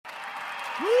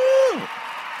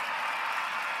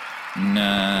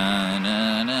Na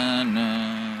na na na.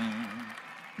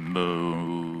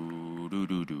 Bo do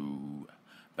do do.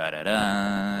 Ba da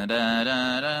da da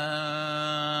da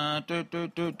da. Do do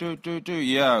do do do do.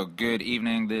 Yo, good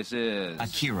evening. This is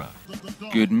Akira.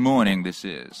 Good morning. This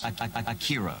is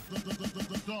Akira.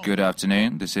 Good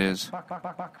afternoon. This is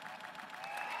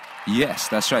Yes,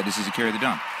 that's right. This is Akira the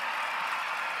Don.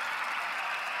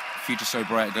 Future so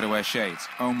bright, I gotta wear shades.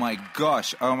 Oh my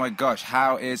gosh,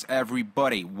 how is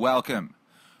everybody? Welcome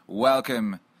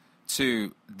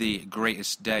to the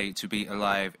greatest day to be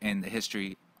alive in the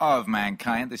history of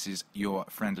mankind. This is your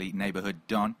friendly neighborhood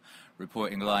Don,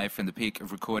 reporting live from the peak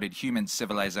of recorded human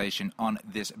civilization on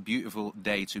this beautiful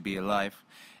day to be alive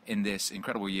in this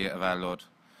incredible year of our Lord,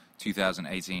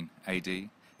 2018 AD.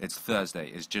 It's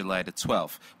Thursday. It's July the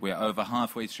 12th. We are over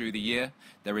halfway through the year.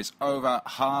 There is there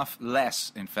is less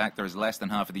than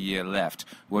half of the year left.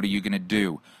 What are you going to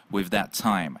do with that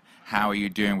time? How are you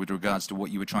doing with regards to what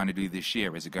you were trying to do this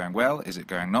year? Is it going well? Is it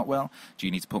going not well? Do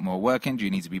you need to put more work in? Do you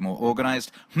need to be more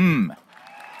organized? I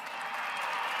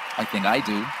think I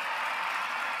do.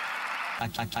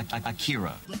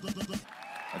 Akira.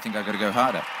 I think I got to go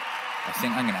harder. I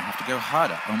think I'm going to have to go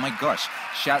harder. Oh my gosh.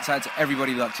 Shouts out to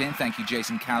everybody locked in. Thank you,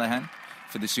 Jason Callahan,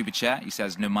 for the super chat. He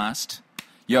says, Namast.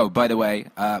 Yo, by the way,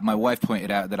 my wife pointed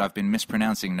out that I've been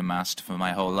mispronouncing Namast for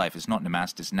my whole life. It's not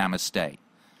Namast, it's Namaste.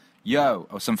 Yo,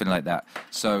 or something like that.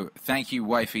 So thank you,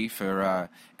 wifey, for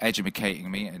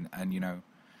educating me and, you know,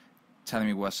 telling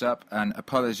me what's up. And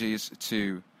apologies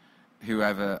to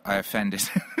whoever I offended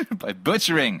by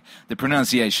butchering the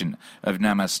pronunciation of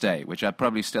Namaste, which I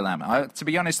probably still am. To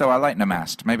be honest, though, I like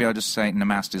Namast. Maybe I'll just say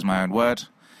Namast is my own word.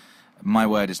 My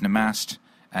word is Namast,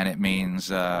 and it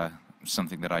means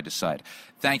something that I decide.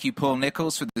 Thank you, Paul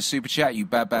Nichols, for the super chat. You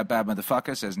bad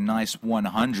motherfucker. Says, nice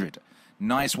 100.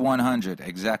 Nice 100,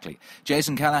 exactly.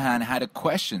 Jason Callahan had a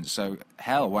question, so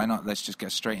hell, why not? Let's just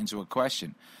get straight into a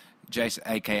question. Jason,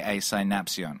 a.k.a.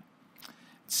 Synapsion.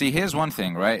 See, here's one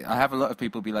thing, right? I have a lot of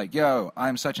people be like, yo,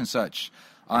 I'm such and such.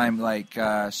 I'm like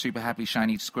super happy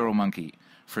shiny squirrel monkey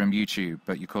from YouTube,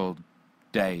 but you called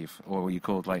Dave, or you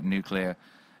called like nuclear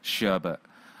sherbet,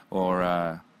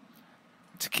 or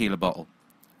tequila bottle.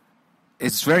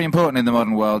 It's very important in the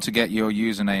modern world to get your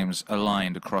usernames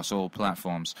aligned across all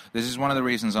platforms. This is one of the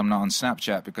reasons I'm not on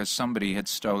Snapchat, because somebody had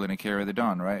stolen Akira the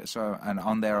Don, right? So, and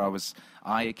on there I was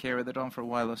Akira the Don for a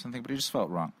while or something, but it just felt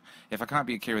wrong. If I can't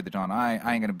be Akira the Don, I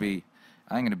ain't gonna be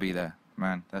there,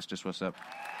 man. That's just what's up.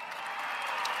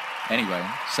 Anyway,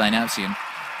 Synapsian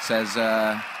says,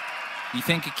 you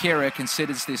think Akira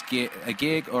considers this a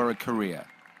gig or a career?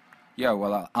 Yo,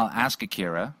 well, I'll ask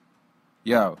Akira.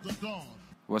 Yo,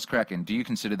 what's cracking? Do you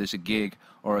consider this a gig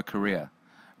or a career?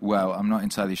 Well, I'm not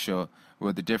entirely sure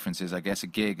what the difference is. I guess a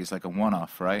gig is like a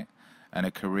one-off, right? And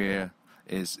a career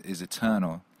is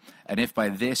eternal. And if by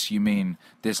this you mean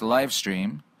this live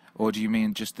stream, or do you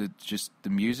mean just the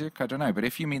music? I don't know. But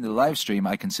if you mean the live stream,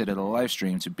 I consider the live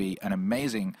stream to be an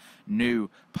amazing new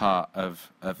part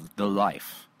of the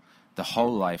life, the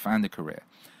whole life and the career.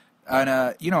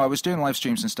 And, you know, I was doing live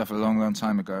streams and stuff a long, long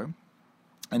time ago,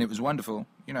 and it was wonderful,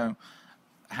 you know,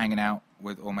 hanging out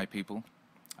with all my people.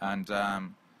 And,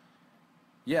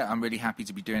 yeah, I'm really happy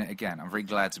to be doing it again. I'm very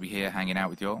glad to be here hanging out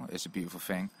with y'all. It's a beautiful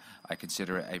thing. I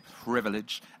consider it a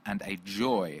privilege and a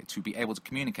joy to be able to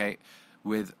communicate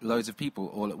with loads of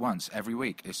people all at once every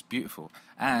week. It's beautiful.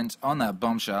 And on that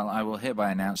bombshell, I will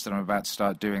hereby announce that I'm about to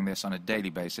start doing this on a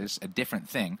daily basis, a different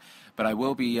thing, but I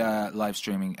will be live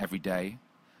streaming every day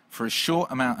for a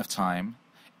short amount of time.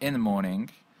 In the morning,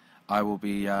 I will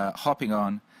be hopping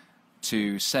on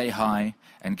to say hi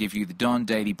and give you the Don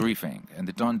Daily Briefing. And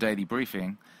the Don Daily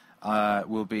Briefing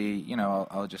will be, you know,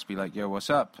 I'll just be like, yo, what's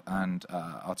up? And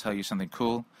I'll tell you something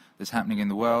cool that's happening in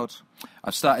the world.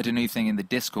 I've started a new thing in the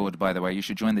Discord, by the way. You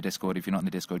should join the Discord. If you're not in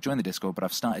the Discord, join the Discord. But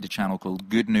I've started a channel called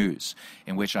Good News,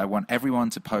 in which I want everyone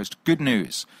to post good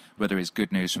news, whether it's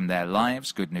good news from their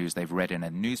lives, good news they've read in a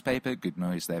newspaper, good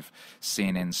news they've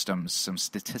seen in some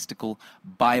statistical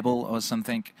Bible or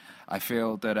something. I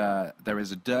feel that there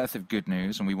is a dearth of good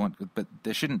news, and but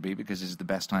there shouldn't be, because this is the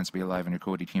best time to be alive in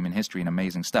recorded human history, and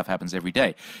amazing stuff happens every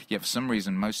day. Yet for some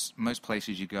reason, most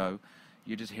places you go,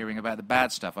 you're just hearing about the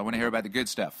bad stuff. I want to hear about the good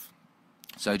stuff.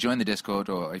 So join the Discord,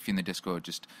 or if you're in the Discord,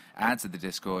 just add to the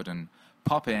Discord and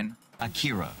pop in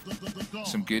Akira.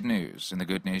 Some good news in the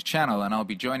Good News channel, and I'll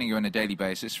be joining you on a daily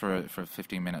basis for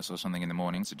 15 minutes or something in the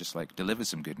morning to just like deliver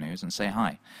some good news and say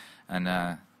hi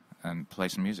and play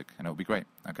some music, and it'll be great,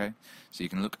 okay? So you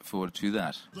can look forward to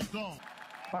that.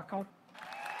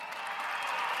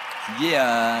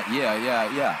 Yeah.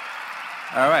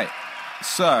 All right.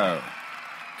 So,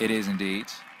 it is indeed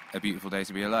a beautiful day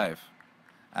to be alive.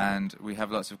 and we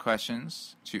have lots of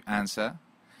questions to answer.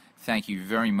 Thank you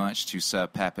very much to Sir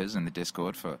Peppers in the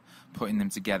Discord for putting them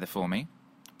together for me.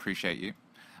 Appreciate you.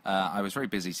 I was very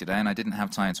busy today, and I didn't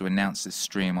have time to announce this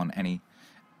stream on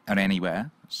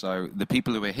anywhere. So the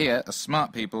people who are here are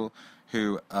smart people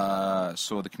who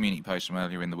saw the community post from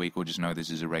earlier in the week or just know this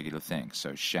is a regular thing.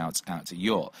 So shouts out to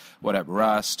you all. What up,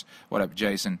 Rust? What up,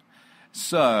 Jason?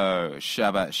 So,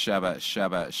 shabba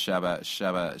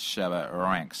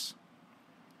ranks.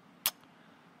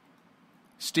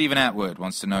 Stephen Atwood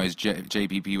wants to know his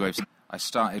JBP waves. I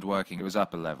started working. It was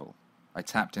up a level. I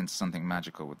tapped into something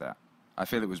magical with that. I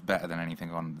feel it was better than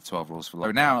anything on the 12 Rules for Life.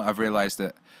 So now I've realized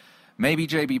that maybe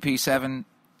JBP 7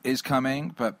 is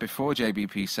coming, but before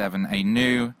JBP 7, a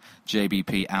new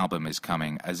JBP album is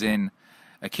coming, as in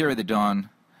Akira the Don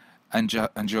and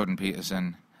Jordan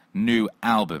Peterson, new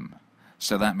album.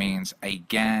 So that means a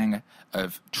gang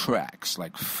of tracks,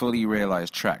 like fully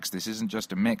realized tracks. This isn't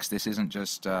just a mix. This isn't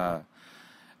just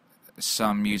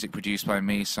some music produced by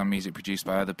me, some music produced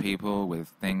by other people with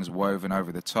things woven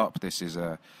over the top. This is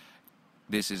a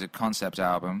concept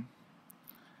album.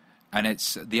 And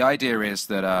the idea is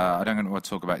that I don't want to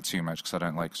talk about it too much because I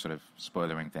don't like sort of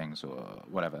spoiling things or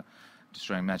whatever,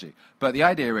 destroying magic. But the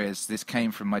idea is this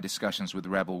came from my discussions with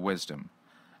Rebel Wisdom.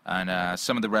 And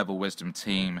some of the Rebel Wisdom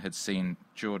team had seen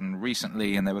Jordan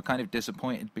recently, and they were kind of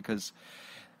disappointed because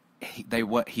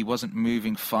he wasn't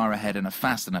moving far ahead and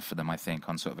fast enough for them, I think,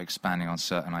 on sort of expanding on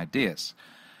certain ideas.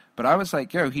 But I was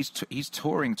like, yo, he's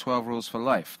touring 12 Rules for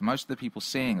Life. Most of the people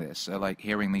seeing this are like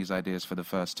hearing these ideas for the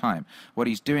first time. What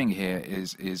he's doing here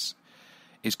is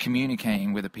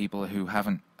communicating with the people who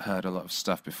haven't heard a lot of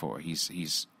stuff before.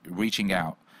 He's reaching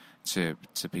out to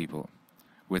people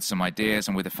with some ideas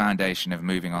and with a foundation of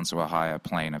moving onto a higher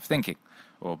plane of thinking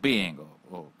or being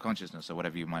or consciousness or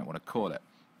whatever you might want to call it.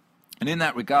 And in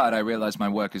that regard, I realized my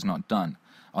work is not done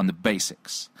on the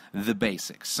basics. The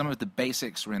basics. Some of the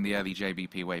basics were in the early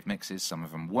JBP Wave mixes. Some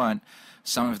of them weren't.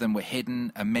 Some of them were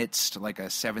hidden amidst like a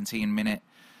 17-minute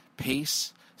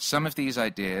piece. Some of these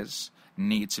ideas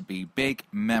need to be big,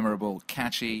 memorable,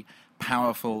 catchy,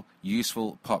 powerful,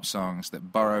 useful pop songs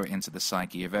that burrow into the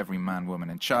psyche of every man,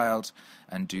 woman, and child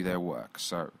and do their work.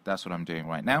 So that's what I'm doing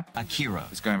right now. Akira.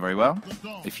 It's going very well.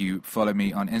 If you follow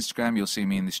me on Instagram, you'll see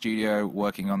me in the studio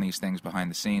working on these things behind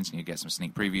the scenes, and you get some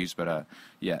sneak previews. But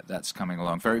yeah, that's coming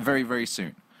along very, very, very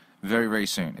soon. Very, very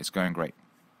soon. It's going great.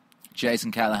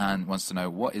 Jason Callahan wants to know,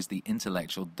 what is the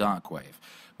intellectual dark wave?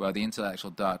 Well, the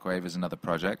intellectual dark wave is another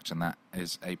project, and that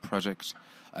is a project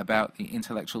about the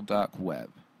intellectual dark web.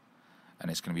 And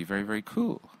it's going to be very, very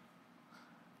cool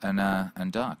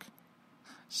and dark.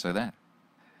 So there.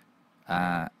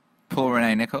 Paul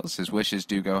Renee Nichols says, wishes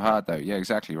do go hard, though. Yeah,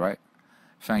 exactly, right?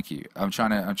 Thank you. I'm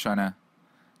trying to...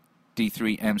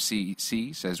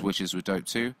 D3MCC says, wishes were dope,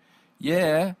 too.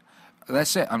 Yeah,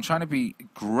 that's it. I'm trying to be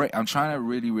great. I'm trying to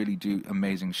really, really do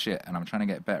amazing shit, and I'm trying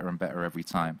to get better and better every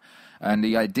time. And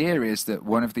the idea is that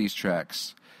one of these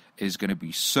tracks is going to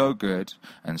be so good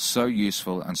and so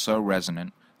useful and so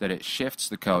resonant that it shifts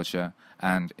the culture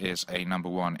and is a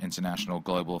 #1 international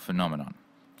global phenomenon.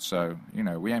 So, you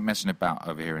know, we ain't messing about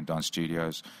over here in Don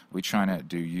Studios. We're trying to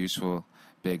do useful,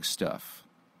 big stuff.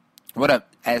 What up?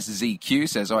 SZQ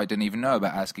says, I didn't even know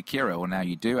about Ask Akira. Well, now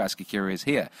you do. Ask Akira is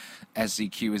here.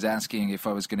 SZQ is asking if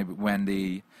I was going to, when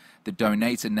the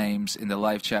donator names in the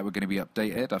live chat were going to be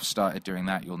updated. I've started doing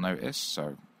that, you'll notice.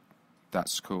 So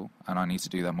that's cool. And I need to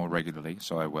do that more regularly,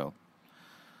 so I will.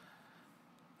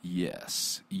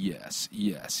 Yes.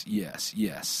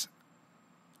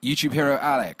 YouTube Hero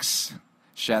Alex.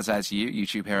 Shouts out to you.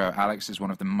 YouTube Hero Alex is one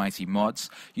of the mighty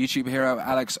mods. YouTube Hero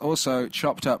Alex also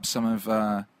chopped up some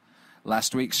of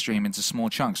last week's stream into small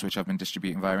chunks, which I've been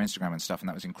distributing via Instagram and stuff, and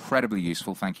that was incredibly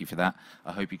useful. Thank you for that.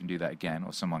 I hope you can do that again,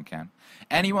 or someone can.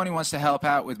 Anyone who wants to help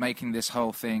out with making this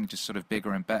whole thing just sort of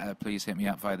bigger and better, please hit me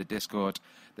up via the Discord.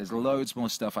 There's loads more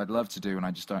stuff I'd love to do, and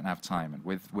I just don't have time. And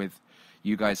with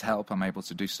you guys' help, I'm able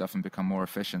to do stuff and become more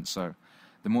efficient. So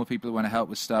the more people who want to help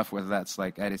with stuff, whether that's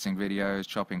like editing videos,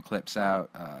 chopping clips out,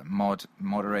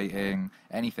 moderating,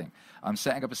 anything. I'm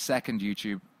setting up a second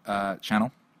YouTube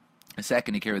channel, a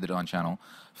second Akira the Don channel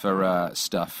for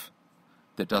stuff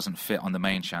that doesn't fit on the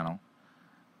main channel.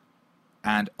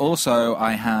 And also,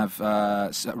 I have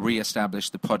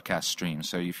re-established the podcast stream.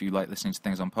 So if you like listening to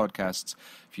things on podcasts,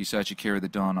 if you search Akira the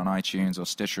Don on iTunes or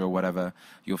Stitcher or whatever,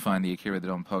 you'll find the Akira the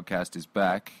Don podcast is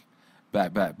back.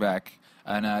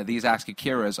 And these Ask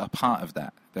Akiras are part of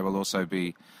that. There will also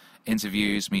be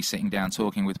interviews, me sitting down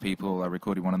talking with people. I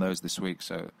recorded one of those this week.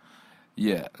 So,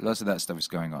 yeah, lots of that stuff is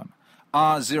going on.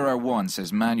 R01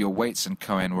 says, man, your weights and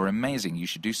Cohen were amazing. You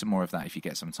should do some more of that if you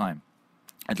get some time.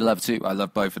 I'd love to. I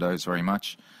love both of those very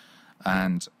much.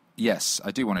 And yes,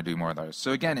 I do want to do more of those.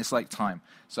 So again, it's like time.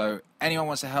 So anyone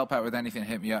wants to help out with anything,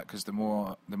 hit me up, because the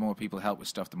more people help with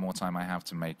stuff, the more time I have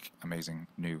to make amazing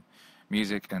new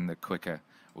music, and the quicker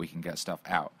we can get stuff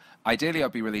out. Ideally, I'll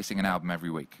be releasing an album every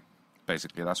week.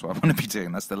 Basically, that's what I want to be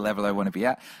doing. That's the level I want to be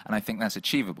at, and I think that's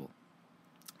achievable.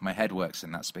 My head works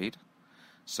in that speed.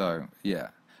 So, yeah.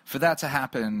 For that to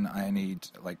happen, I need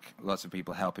like lots of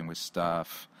people helping with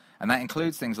stuff, and that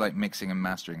includes things like mixing and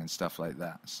mastering and stuff like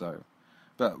that. So,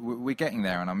 but we're getting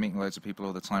there, and I'm meeting loads of people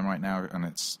all the time right now, and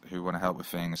it's who want to help with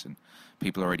things, and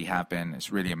people already have been.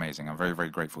 It's really amazing. I'm very, very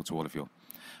grateful to all of you.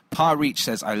 Pa Reach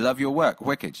says, I love your work.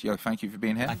 Wicked. Yo, thank you for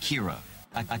being here. Akira.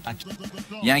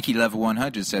 Yankee Level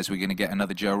 100 says we're going to get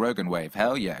another Joe Rogan wave.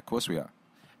 Hell yeah, of course we are.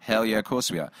 Hell yeah, of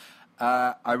course we are.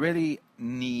 I'd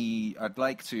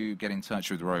like to get in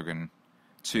touch with Rogan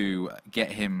to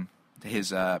get him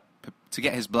to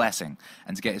get his blessing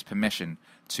and to get his permission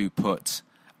to put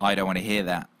I Don't Want to Hear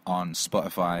That on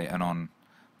Spotify and on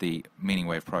the Meaning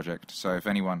Wave project. So if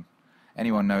anyone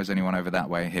knows anyone over that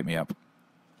way, hit me up.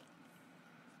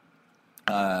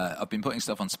 I've been putting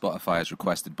stuff on Spotify as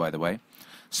requested, by the way.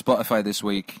 Spotify this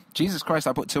week. Jesus Christ,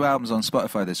 I put 2 albums on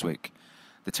Spotify this week.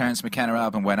 The Terence McKenna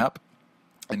album went up,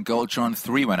 and Goldtron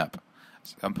 3 went up.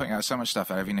 I'm putting out so much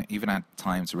stuff, I haven't even had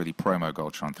time to really promo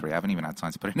Goldtron 3. I haven't even had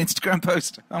time to put an Instagram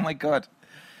post. Oh my God.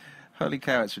 Holy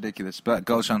cow, it's ridiculous. But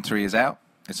Goldtron 3 is out.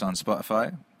 It's on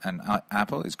Spotify and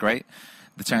Apple. It's great.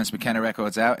 The Terence McKenna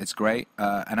record's out. It's great.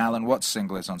 An Alan Watts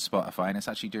single is on Spotify, and it's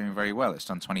actually doing very well. It's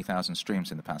done 20,000 streams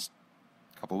in the past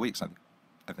couple of weeks, I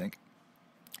think.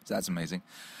 So that's amazing.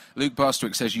 Luke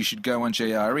Bostwick says you should go on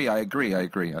JRE. I agree. I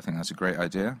think that's a great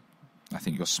idea. I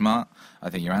think you're smart. I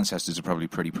think your ancestors are probably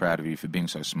pretty proud of you for being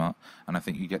so smart. And I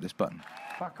think you get this button.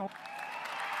 Fuck off.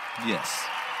 Yes.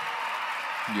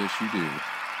 Yes, you do.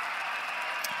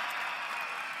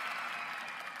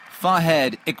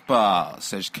 Farhead Iqbal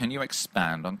says, can you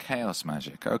expand on chaos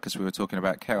magic? Oh, because we were talking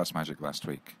about chaos magic last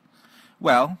week.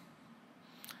 Well,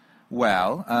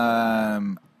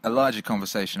 a larger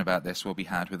conversation about this will be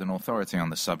had with an authority on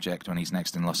the subject when he's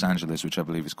next in Los Angeles, which I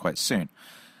believe is quite soon.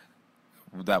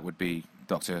 That would be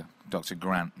Dr.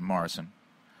 Grant Morrison,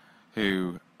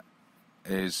 who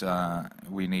is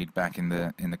we need back in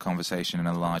the conversation in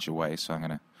a larger way. So I'm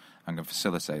gonna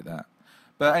facilitate that.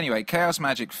 But anyway, chaos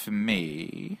magic for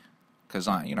me, because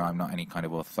I'm not any kind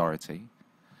of authority.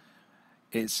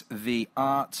 It's the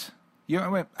art.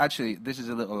 Actually, this is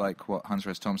a little like what Hunter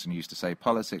S. Thompson used to say.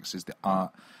 Politics is the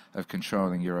art of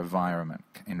controlling your environment.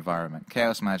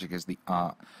 Chaos magic is the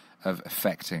art of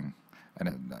affecting,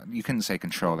 and you couldn't say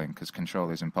controlling because control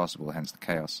is impossible, hence the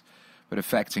chaos, but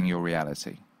affecting your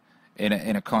reality in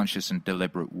a conscious and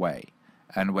deliberate way.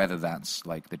 And whether that's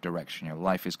like the direction your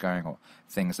life is going or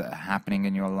things that are happening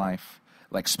in your life,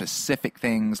 like specific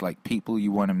things like people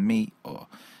you want to meet or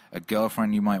a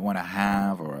girlfriend you might want to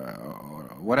have,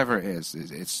 or whatever it is,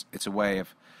 it's a way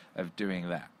of doing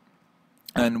that.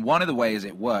 And one of the ways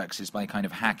it works is by kind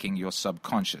of hacking your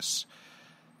subconscious.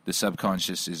 The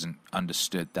subconscious isn't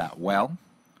understood that well.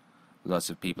 Lots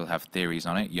of people have theories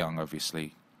on it. Jung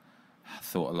obviously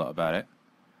thought a lot about it.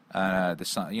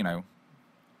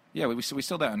 We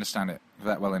still don't understand it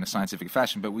that well in a scientific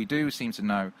fashion, but we do seem to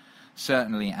know,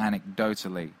 certainly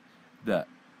anecdotally, that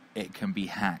it can be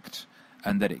hacked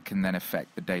and that it can then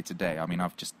affect the day-to-day. I mean,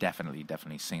 I've just definitely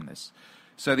seen this.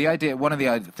 So one of the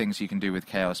other things you can do with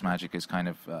chaos magic is kind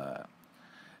of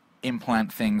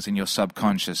implant things in your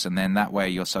subconscious, and then that way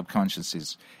your subconscious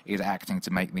is acting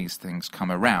to make these things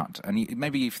come around. And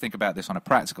maybe you think about this on a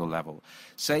practical level.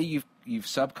 Say you've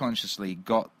subconsciously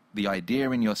got the idea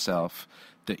in yourself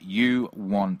that you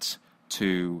want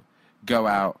to go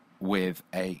out with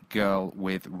a girl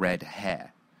with red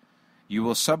hair. You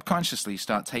will subconsciously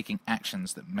start taking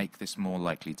actions that make this more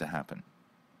likely to happen.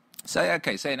 Say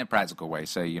in a practical way,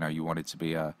 you wanted to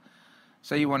be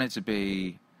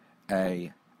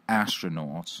a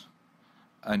astronaut,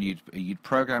 and you'd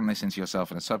program this into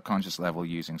yourself on a subconscious level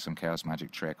using some chaos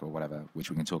magic trick or whatever, which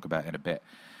we can talk about in a bit.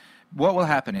 What will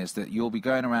happen is that you'll be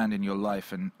going around in your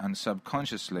life and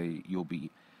subconsciously you'll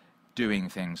be doing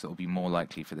things that will be more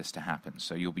likely for this to happen.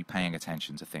 So you'll be paying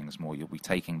attention to things more. You'll be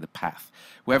taking the path.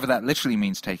 Whether that literally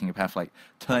means taking a path like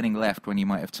turning left when you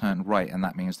might have turned right, and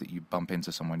that means that you bump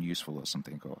into someone useful or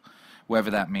something, or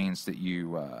whether that means that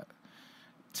you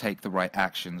take the right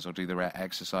actions or do the right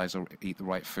exercise or eat the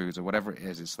right foods or whatever it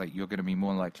is, it's like you're going to be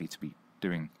more likely to be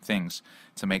doing things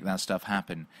to make that stuff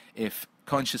happen if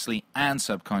consciously and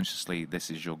subconsciously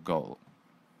this is your goal.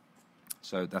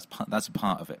 So that's a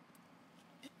part of it.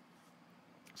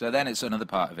 So then it's another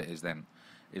part of it is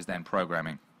then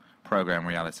programming program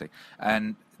reality.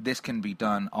 And this can be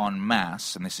done en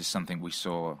masse, and this is something we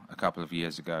saw a couple of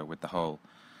years ago with the whole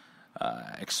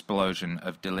explosion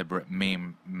of deliberate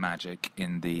meme magic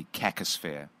in the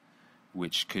kekosphere,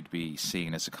 which could be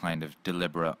seen as a kind of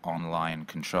deliberate, online,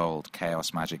 controlled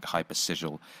chaos magic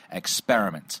hyper-sigil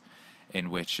experiment in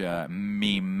which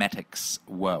memetics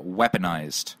were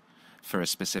weaponized for a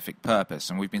specific purpose.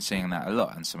 And we've been seeing that a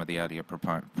lot, and some of the earlier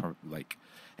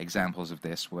examples of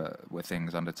this were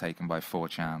things undertaken by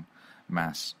 4chan,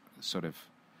 mass sort of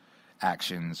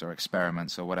actions or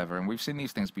experiments or whatever, and we've seen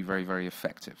these things be very, very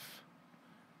effective.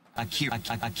 Akira.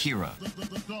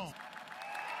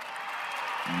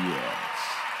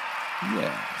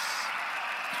 Yes.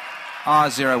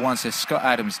 R01 says Scott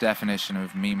Adams' definition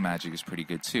of meme magic is pretty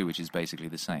good too, which is basically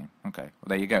the same. Okay, well,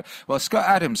 there you go. Well, Scott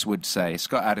Adams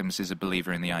is a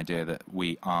believer in the idea that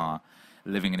we are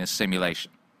living in a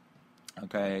simulation.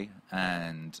 Okay,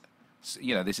 and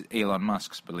this is Elon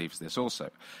Musk believes this also,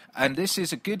 and this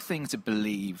is a good thing to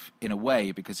believe in a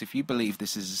way, because if you believe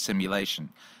this is a simulation,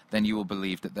 then you will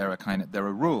believe that there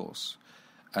are rules,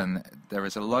 and there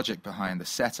is a logic behind the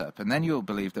setup, and then you'll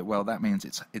believe that, well, that means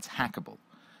it's hackable,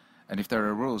 and if there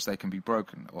are rules, they can be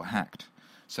broken or hacked.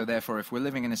 So therefore, if we're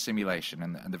living in a simulation,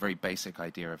 and the very basic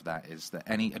idea of that is that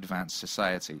any advanced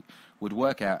society would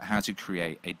work out how to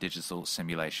create a digital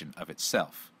simulation of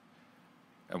itself.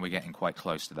 And we're getting quite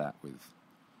close to that with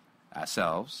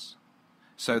ourselves.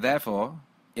 So therefore,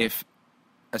 if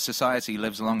a society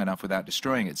lives long enough without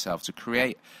destroying itself to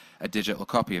create a digital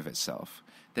copy of itself,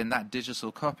 then that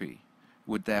digital copy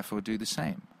would therefore do the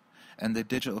same. And the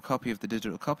digital copy of the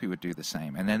digital copy would do the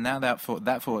same. And then now that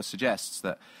suggests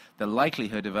that the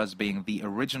likelihood of us being the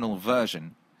original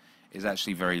version is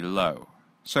actually very low.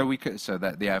 So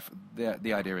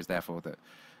the idea is therefore that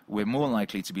we're more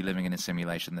likely to be living in a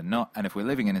simulation than not, and if we're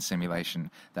living in a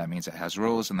simulation, that means it has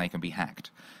rules and they can be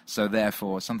hacked. So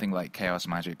therefore, something like chaos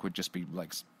magic would just be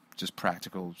like just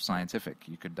practical scientific.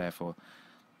 You could therefore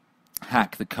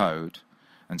hack the code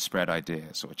and spread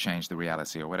ideas or change the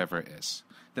reality or whatever it is.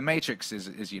 The Matrix is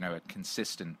a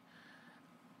consistent,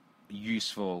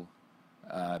 useful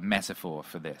metaphor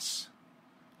for this.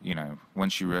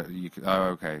 Once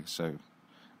so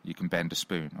you can bend a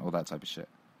spoon, all that type of shit.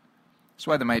 That's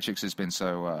why the Matrix has been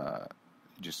so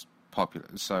just popular,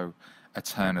 so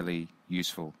eternally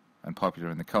useful and popular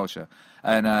in the culture.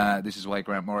 And this is why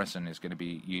Grant Morrison is going to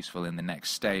be useful in the next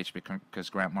stage,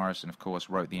 because Grant Morrison, of course,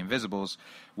 wrote The Invisibles,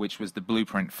 which was the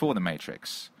blueprint for the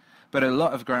Matrix. But a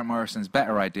lot of Grant Morrison's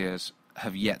better ideas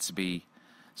have yet to be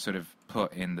sort of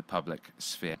put in the public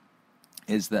sphere.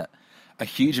 Is that a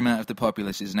huge amount of the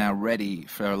populace is now ready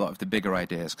for a lot of the bigger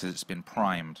ideas because it's been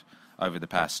primed over the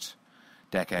past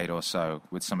decade or so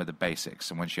with some of the basics,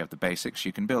 and once you have the basics,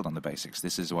 you can build on the basics.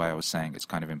 This is why I was saying it's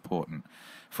kind of important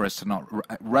for us to not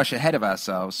rush ahead of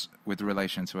ourselves with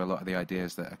relation to a lot of the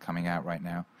ideas that are coming out right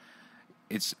now.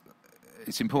 It's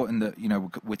important that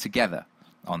we're together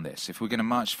on this. If we're going to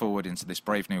march forward into this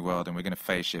brave new world and we're going to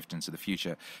phase shift into the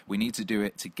future, we need to do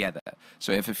it together.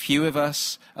 So if a few of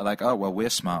us are like, oh well, we're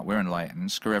smart, we're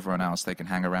enlightened, screw everyone else, they can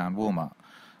hang around Walmart.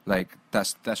 Like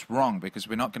that's wrong, because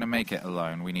we're not going to make it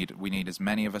alone. We need as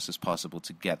many of us as possible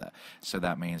together. So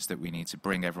that means that we need to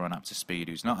bring everyone up to speed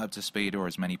who's not up to speed, or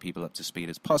as many people up to speed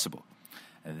as possible.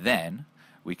 And then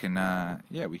we can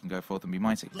go forth and be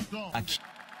mighty.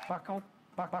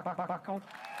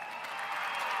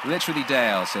 Literally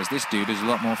Dale says this dude is a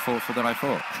lot more thoughtful than I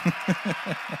thought.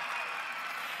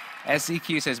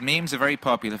 SEQ says, memes are very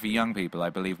popular for young people. I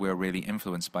believe we're really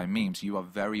influenced by memes. You are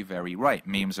very, very right.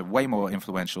 Memes are way more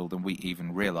influential than we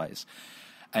even realize.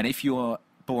 And if you're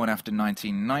born after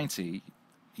 1990,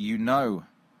 you know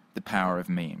the power of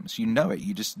memes. You know it.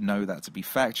 You just know that to be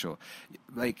factual.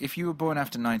 Like, if you were born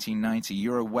after 1990,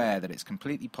 you're aware that it's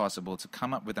completely possible to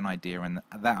come up with an idea, and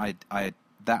that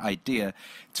idea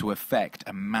to affect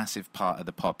a massive part of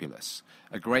the populace.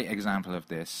 A great example of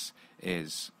this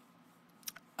is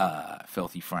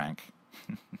Filthy Frank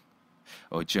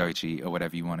or Joji or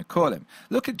whatever you want to call him.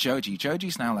 Look at Joji.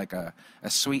 Joji's now like a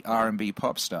sweet R&B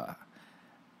pop star.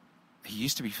 He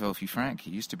used to be Filthy Frank.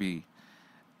 He used to be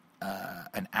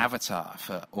an avatar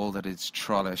for all that is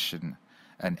trollish and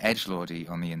edgelordy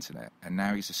on the internet, and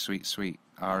now he's a sweet, sweet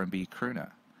R&B crooner.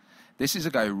 This is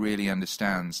a guy who really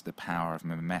understands the power of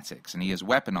memetics, and he has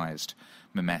weaponized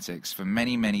memetics for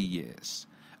many, many years.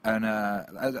 And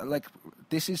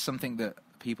this is something that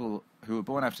people who were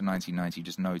born after 1990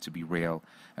 just know to be real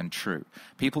and true.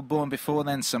 People born before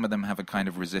then, some of them have a kind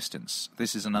of resistance.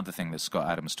 This is another thing that Scott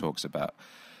Adams talks about,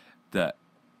 that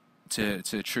to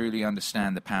truly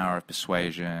understand the power of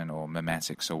persuasion or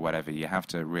memetics or whatever, you have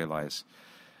to realize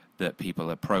that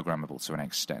people are programmable to an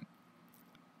extent.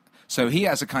 So he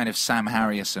has a kind of Sam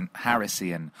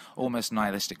Harrisian, almost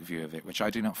nihilistic view of it, which I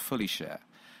do not fully share,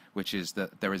 which is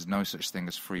that there is no such thing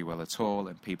as free will at all,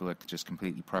 and people are just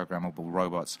completely programmable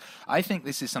robots. I think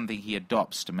this is something he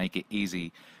adopts to make it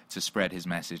easy to spread his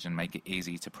message and make it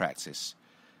easy to practice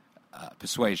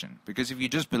persuasion. Because if you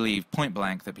just believe point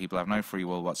blank that people have no free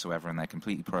will whatsoever and they're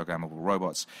completely programmable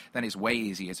robots, then it's way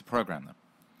easier to program them.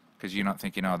 Because you're not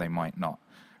thinking, oh, they might not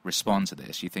respond to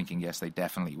this. You're thinking, yes, they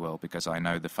definitely will, because I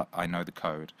know the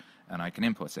code and I can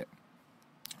input it.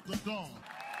 Let's go.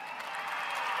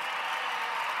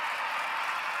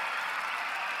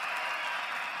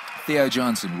 Theo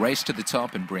Johnson, race to the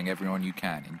top and bring everyone you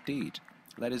can. Indeed.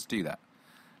 Let us do that.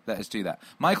 Let us do that.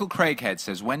 Michael Craighead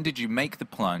says, when did you make the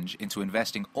plunge into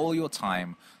investing all your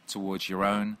time towards your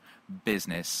own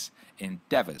business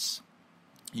endeavors?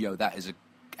 Yo, that is an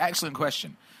excellent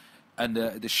question. And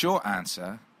the short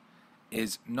answer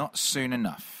is not soon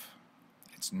enough.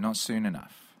 It's not soon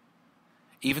enough.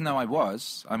 Even though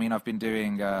I've been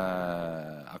doing,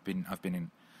 I've been in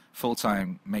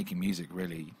full-time making music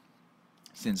really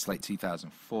since late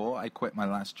 2004. I quit my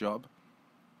last job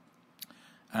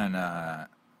and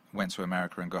went to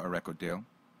America and got a record deal.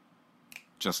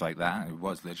 Just like that. It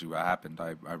was literally what happened.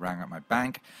 I rang up my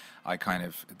bank.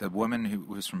 The woman who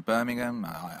was from Birmingham,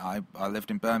 I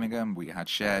lived in Birmingham. We had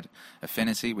shared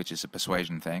affinity, which is a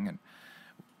persuasion thing.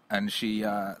 And she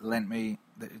lent me,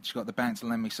 she got the bank to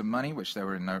lend me some money, which they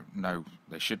were in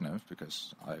they shouldn't have,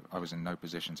 because I was in no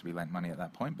position to be lent money at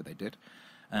that point, but they did.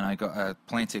 And I got a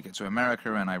plane ticket to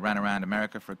America, and I ran around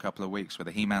America for a couple of weeks with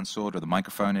a He-Man sword with a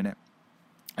microphone in it.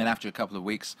 And after a couple of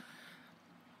weeks,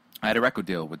 I had a record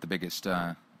deal with the biggest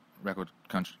record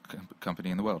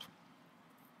company in the world.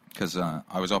 Because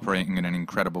I was operating in an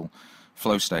incredible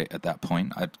flow state at that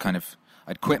point.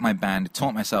 I'd quit my band,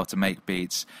 taught myself to make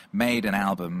beats, made an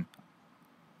album,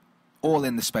 all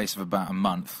in the space of about a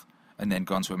month, and then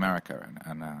gone to America.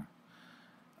 And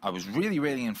I was really,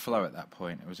 really in flow at that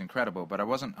point. It was incredible, but I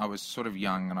was sort of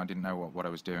young, and I didn't know what I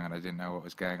was doing, and I didn't know what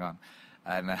was going on.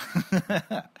 And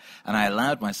and I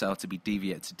allowed myself to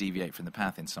deviate from the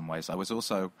path in some ways. I was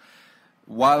also,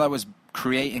 while I was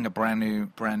creating a brand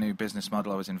new business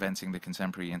model, I was inventing the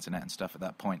contemporary internet and stuff at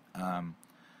that point. I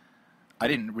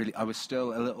was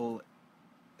still a little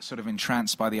sort of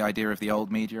entranced by the idea of the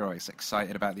old media. I was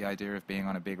excited about the idea of being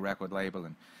on a big record label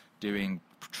and doing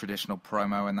traditional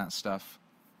promo and that stuff.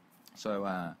 So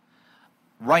now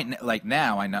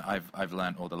I know I've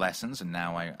learned all the lessons, and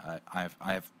now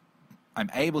I'm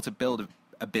able to build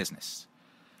a business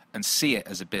and see it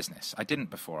as a business. I didn't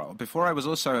before. Before I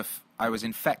was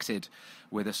infected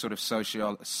with a sort of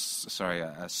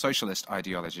a socialist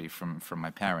ideology from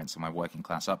my parents and my working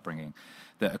class upbringing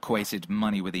that equated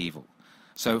money with evil.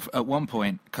 So at one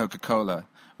point, Coca-Cola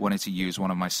wanted to use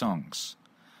one of my songs,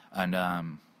 and I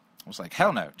was like,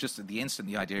 hell no. Just at the instant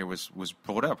the idea was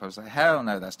brought up, I was like, hell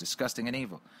no, that's disgusting and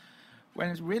evil.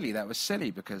 When really that was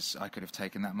silly, because I could have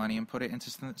taken that money and put it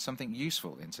into something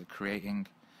useful, into creating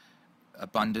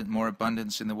more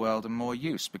abundance in the world and more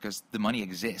use, because the money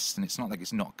exists, and it's not like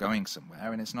it's not going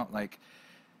somewhere, and it's not like...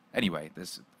 Anyway,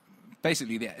 there's...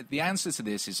 Basically, the answer to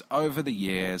this is over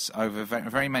very,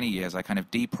 very many years, I kind of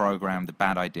deprogrammed the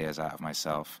bad ideas out of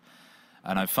myself.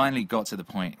 And I finally got to the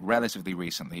point relatively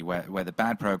recently where the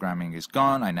bad programming is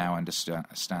gone. I now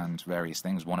understand various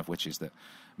things, one of which is that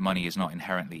money is not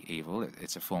inherently evil.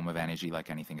 It's a form of energy like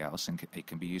anything else, and it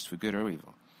can be used for good or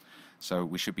evil. So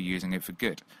we should be using it for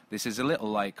good. This is a little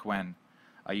like when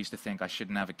I used to think I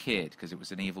shouldn't have a kid because it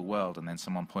was an evil world, and then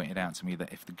someone pointed out to me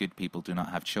that if the good people do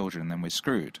not have children, then we're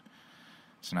screwed.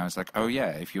 So now it's like, oh yeah,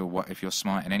 if you're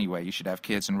smart in any way, you should have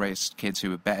kids and raise kids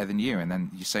who are better than you, and then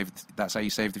that's how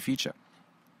you save the future.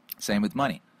 Same with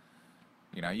money.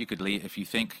 You know, you could leave, if you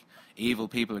think evil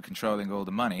people are controlling all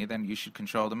the money, then you should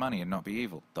control the money and not be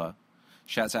evil. Duh.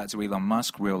 Shouts out to Elon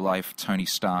Musk, real life Tony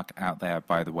Stark out there,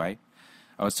 by the way.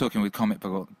 I was talking with Comic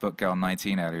Book Girl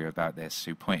 19 earlier about this,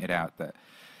 who pointed out that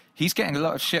he's getting a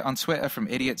lot of shit on Twitter from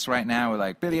idiots right now who are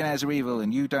like, billionaires are evil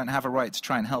and you don't have a right to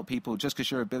try and help people just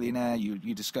because you're a billionaire,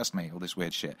 you disgust me, all this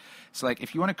weird shit. It's like,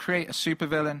 if you want to create a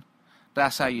supervillain,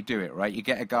 that's how you do it, right? You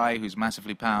get a guy who's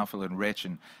massively powerful and rich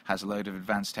and has a load of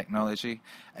advanced technology.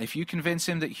 If you convince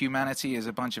him that humanity is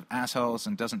a bunch of assholes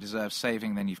and doesn't deserve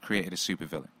saving, then you've created a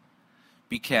supervillain.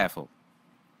 Be careful.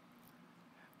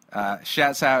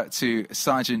 Shouts out to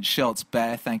Sergeant Schultz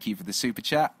Bear. Thank you for the super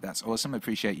chat. That's awesome.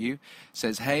 Appreciate you.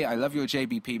 Says, hey, I love your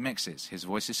JBP mixes. His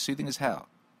voice is soothing as hell.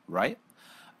 Right?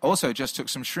 Also, just took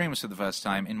some shrooms for the first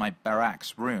time in my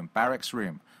barracks room.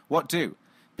 What do?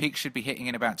 Peak should be hitting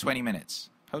in about 20 minutes.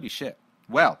 Holy shit.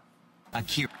 Well.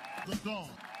 Akira.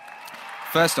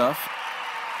 First off,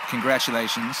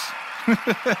 congratulations.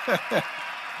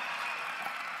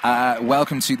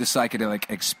 Welcome to the psychedelic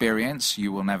experience.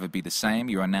 You will never be the same.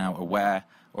 You are now aware,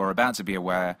 or about to be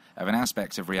aware, of an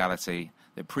aspect of reality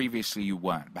that previously you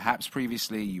weren't. Perhaps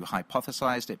previously you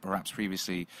hypothesized it. Perhaps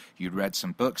previously you'd read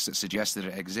some books that suggested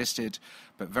it existed.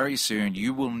 But very soon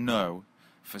you will know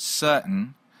for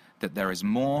certain that there is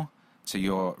more to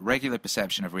your regular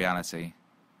perception of reality.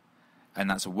 And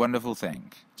that's a wonderful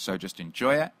thing. So just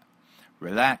enjoy it,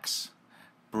 relax,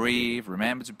 breathe,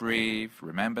 remember to breathe,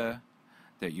 remember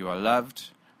that you are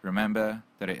loved, remember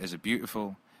that it is a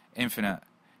beautiful, infinite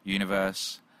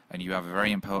universe, and you have a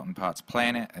very important part to play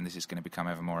in it, and this is going to become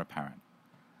ever more apparent.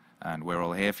 And we're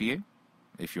all here for you.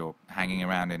 If you're hanging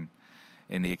around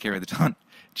in the Akira the Don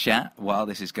chat while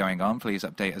this is going on, please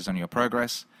update us on your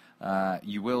progress.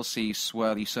 You will see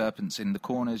swirly serpents in the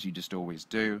corners, you just always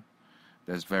do.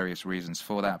 There's various reasons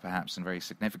for that, perhaps, and very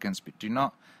significance, but do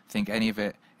not think any of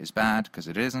it is bad, because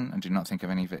it isn't, and do not think of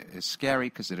any of it as scary,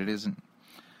 because it isn't.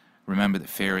 Remember that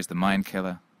fear is the mind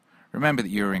killer. Remember that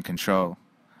you're in control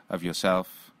of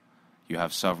yourself. You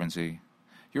have sovereignty.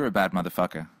 You're a bad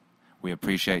motherfucker. We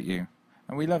appreciate you,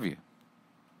 and we love you.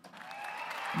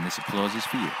 And this applause is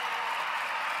for you.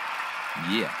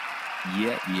 Yeah.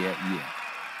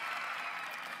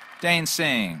 Dane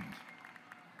Singh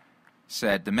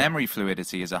said, the memory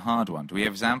fluidity is a hard one. Do we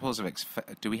have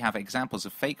examples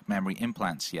of fake memory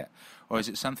implants yet? Or is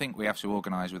it something we have to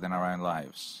organize within our own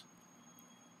lives?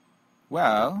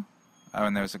 Well,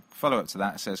 and there was a follow-up to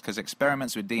that. It says, because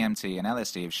experiments with DMT and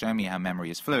LSD have shown me how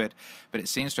memory is fluid, but it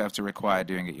seems to have to require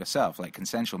doing it yourself, like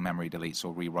consensual memory deletes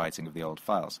or rewriting of the old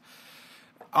files.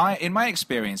 In my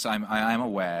experience, I am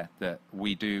aware that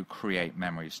we do create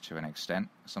memories to an extent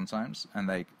sometimes,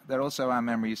 and they're also our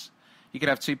memories. You could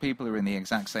have two people who are in the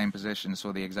exact same position,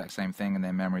 saw the exact same thing, and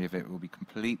their memory of it will be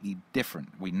completely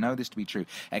different. We know this to be true.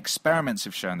 Experiments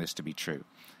have shown this to be true.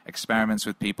 Experiments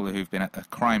with people who've been at a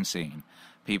crime scene,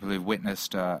 people who've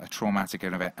witnessed a traumatic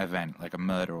event, like a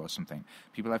murder or something.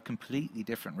 People have completely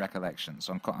different recollections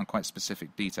on quite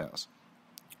specific details.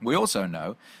 We also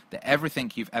know that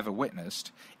everything you've ever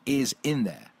witnessed is in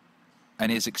there and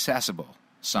is accessible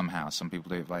somehow. Some people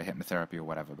do it via hypnotherapy or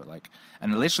whatever,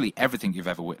 and literally everything you've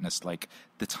ever witnessed, like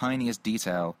the tiniest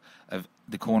detail of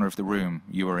the corner of the room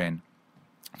you were in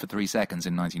for 3 seconds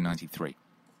in 1993.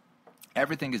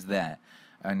 Everything is there,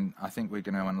 and I think we're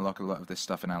going to unlock a lot of this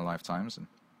stuff in our lifetimes, and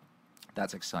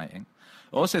that's exciting.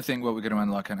 I also think what we're going to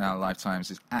unlock in our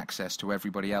lifetimes is access to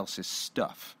everybody else's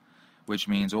stuff, which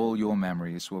means all your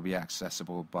memories will be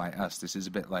accessible by us. This is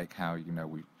a bit like how,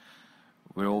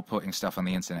 we're all putting stuff on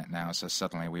the internet now, so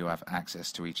suddenly we will have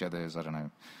access to each other's,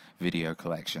 video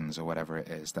collections or whatever it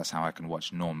is. That's how I can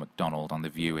watch Norm Macdonald on The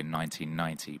View in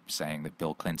 1990 saying that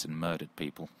Bill Clinton murdered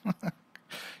people.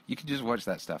 You can just watch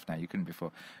that stuff now. You couldn't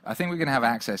before. I think we're going to have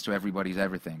access to everybody's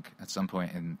everything at some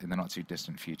point in the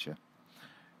not-too-distant future,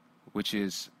 which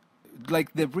is,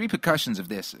 the repercussions of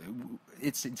this,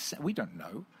 we don't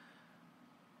know.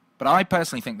 But I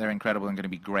personally think they're incredible and going to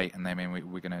be great, and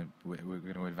we're going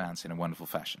to advance in a wonderful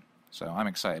fashion. So I'm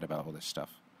excited about all this stuff.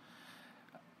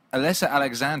 Alyssa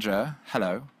Alexandra,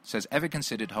 hello, says, ever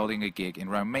considered holding a gig in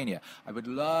Romania? I would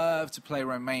love to play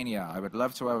Romania. I would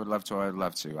love to.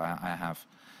 I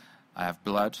have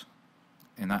blood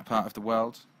in that part of the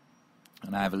world,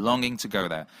 and I have a longing to go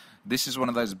there. This is one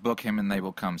of those book him and they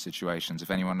will come situations. If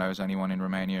anyone knows anyone in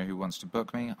Romania who wants to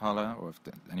book me, holla, or if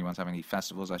anyone's having any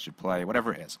festivals I should play,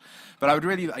 whatever it is. But I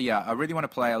really want to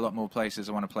play a lot more places.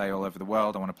 I want to play all over the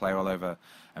world. I want to play all over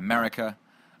America.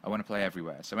 I want to play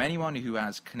everywhere. So anyone who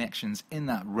has connections in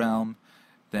that realm,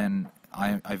 then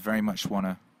I very much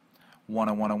want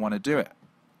to do it.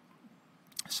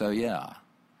 So yeah.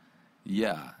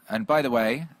 And by the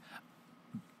way,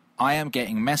 I am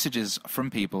getting messages from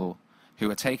people who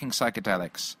are taking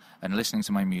psychedelics and listening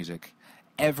to my music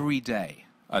every day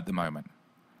at the moment.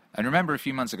 And remember, a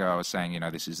few months ago I was saying,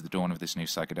 this is the dawn of this new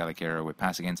psychedelic era, we're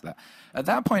passing into that. At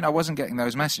that point I wasn't getting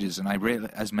those messages, and I really,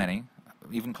 as many,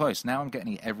 even close. Now I'm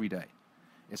getting it every day.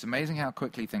 It's amazing how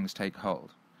quickly things take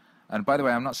hold. And by the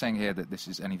way, I'm not saying here that this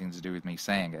is anything to do with me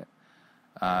saying it.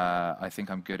 I think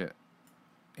I'm good at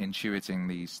intuiting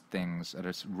these things at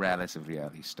a relatively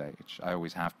early stage. I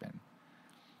always have been.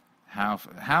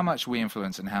 How much we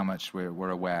influence and how much we're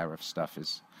aware of stuff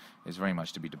is very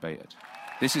much to be debated.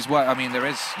 This is why, there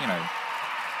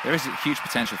is a huge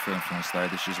potential for influence, though.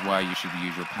 This is why you should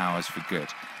use your powers for good.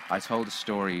 I told a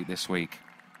story this week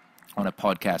on a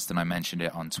podcast, and I mentioned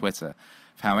it on Twitter,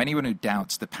 of how anyone who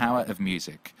doubts the power of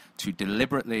music to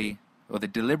deliberately, or the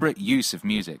deliberate use of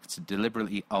music to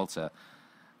deliberately alter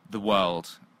the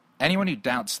world Anyone who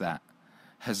doubts that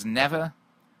has never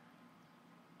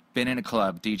been in a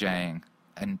club DJing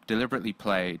and deliberately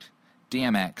played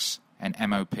DMX and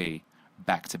MOP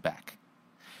back to back.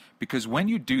 Because when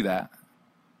you do that,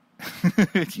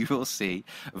 you will see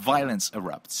violence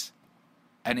erupts.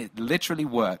 And it literally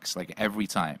works like every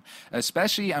time.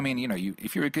 Especially, I mean,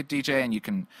 if you're a good DJ and you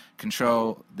can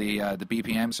control the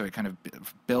BPM so it kind of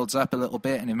builds up a little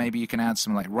bit, and then maybe you can add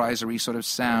some like risery sort of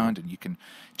sound, and you can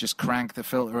just crank the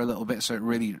filter a little bit so it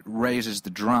really raises the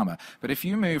drama. But if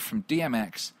you move from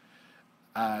DMX,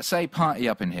 say Party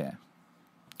Up in Here,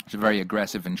 it's a very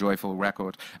aggressive and joyful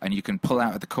record, and you can pull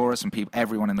out at the chorus and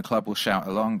everyone in the club will shout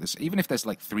along. Even if there's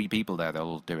like 3 people there, they'll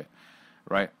all do it,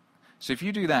 right? So if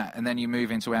you do that and then you move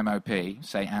into MOP,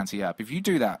 say Anti-Up, if you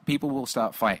do that, people will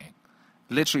start fighting.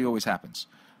 Literally always happens.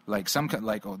 Or someone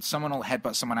will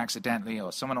headbutt someone accidentally,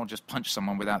 or someone will just punch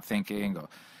someone without thinking, or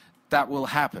that will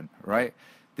happen, right?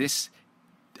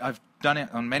 I've done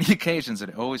it on many occasions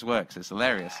and it always works. It's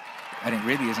hilarious. And it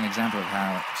really is an example of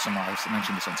how I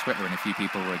mentioned this on Twitter and a few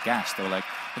people were aghast. They were like,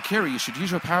 Akira, you should use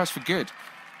your powers for good.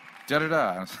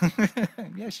 Da-da-da.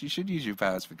 Yes, you should use your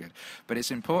powers for good. But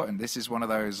it's important. This is one of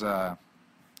those,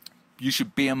 you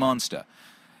should be a monster.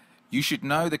 You should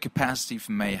know the capacity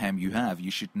for mayhem you have.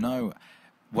 You should know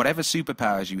whatever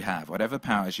superpowers you have, whatever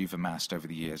powers you've amassed over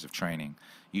the years of training,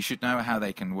 you should know how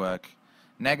they can work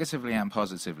negatively and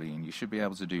positively, and you should be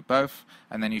able to do both,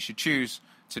 and then you should choose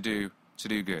to do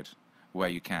good where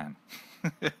you can.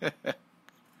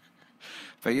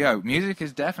 But music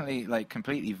is definitely like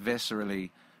completely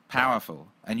viscerally powerful,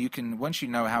 and you can, once you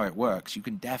know how it works, you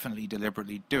can definitely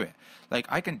deliberately do it. Like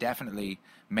I can definitely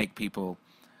make people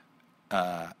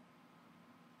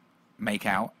make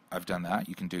out. I've done that.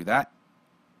 You can do that.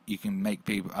 I can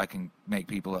make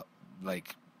people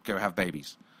like go have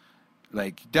babies.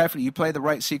 Like definitely, you play the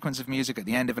right sequence of music at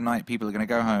the end of a night, people are going to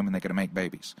go home and they're going to make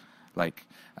babies. Like,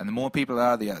 and the more people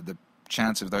are, the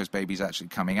chance of those babies actually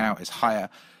coming out is higher.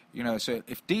 So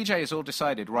if DJs all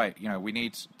decided, right, we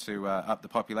need to up the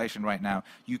population right now,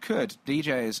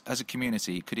 DJs as a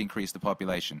community could increase the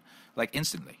population, like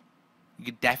instantly. You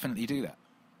could definitely do that.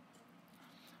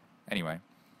 Anyway.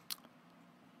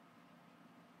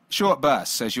 Short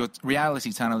Burst says, your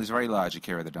reality tunnel is very large,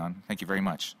 Akira the Don. Thank you very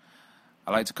much.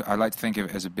 I like to think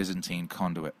of it as a Byzantine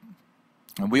conduit.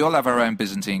 And we all have our own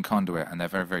Byzantine conduit, and they're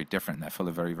very, very different. They're full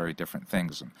of very, very different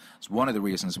things. And it's one of the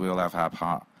reasons we all have our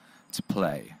part to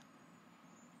play.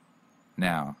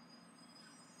 Now,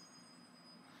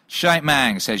 Shite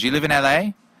Mang says, you live in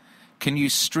LA? Can you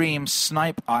stream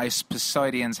Snipe Ice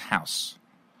Poseidon's house?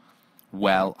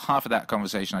 Well, half of that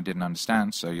conversation I didn't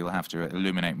understand, so you'll have to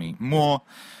illuminate me more.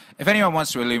 If anyone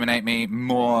wants to illuminate me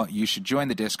more, you should join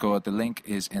the Discord. The link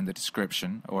is in the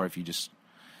description, or if you just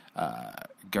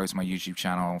go to my YouTube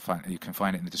channel, you can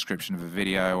find it in the description of a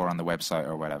video or on the website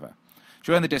or whatever.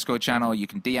 Join the Discord channel. You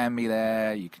can DM me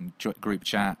there. You can group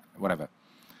chat, whatever.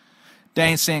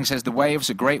 Dane Singh says, the waves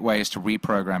are great ways to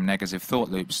reprogram negative thought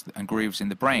loops and grooves in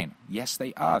the brain. Yes,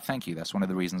 they are. Thank you. That's one of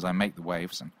the reasons I make the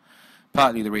waves, and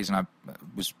partly the reason I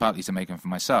was partly to make them for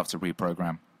myself, to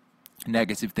reprogram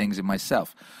negative things in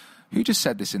myself. Who just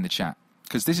said this in the chat?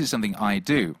 Because this is something I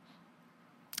do.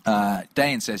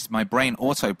 Dane says, my brain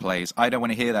auto-plays I Don't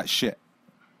Want to Hear That Shit,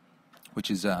 which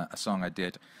is a song I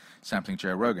did sampling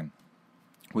Joe Rogan,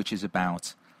 which is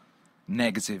about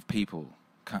negative people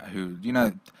who,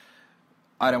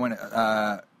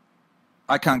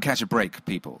 I can't catch a break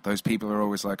people. Those people are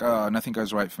always like, oh, nothing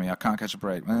goes right for me. I can't catch a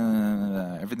break.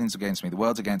 Everything's against me. The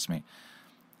world's against me.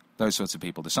 Those sorts of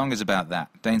people. The song is about that.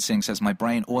 Dane Singh says, my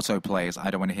brain auto-plays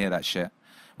I Don't Want to Hear That Shit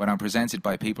when I'm presented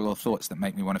by people or thoughts that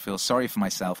make me want to feel sorry for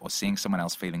myself or seeing someone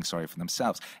else feeling sorry for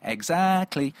themselves.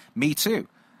 Exactly. Me too.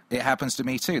 It happens to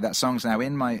me too. That song's now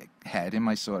in my head, in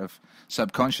my sort of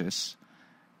subconscious,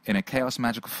 in a chaos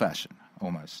magical fashion,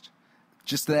 almost.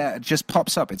 Just there, it just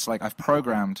pops up. It's like I've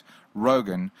programmed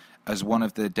Rogan as one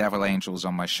of the devil angels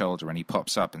on my shoulder, and he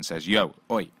pops up and says, yo,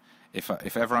 oi,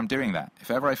 if ever I'm doing that, if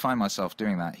ever I find myself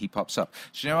doing that, he pops up.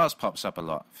 Do you know what else pops up a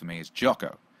lot for me is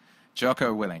Jocko.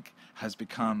 Jocko Willink has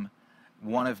become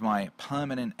one of my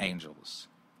permanent angels,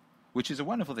 which is a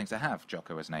wonderful thing to have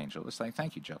Jocko as an angel. It's like,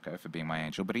 thank you, Jocko, for being my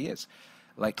angel, but he is.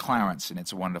 Like Clarence in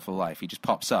It's a Wonderful Life. He just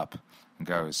pops up and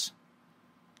goes,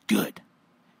 good.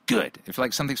 If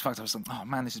like something's fucked up, it's like, oh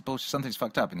man, this is bullshit, something's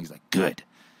fucked up, and he's like, good.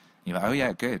 You're like, oh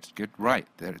yeah, good, right.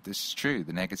 This is true.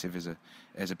 The negative is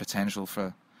a potential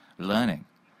for learning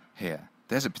here.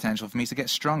 There's a potential for me to get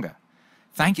stronger.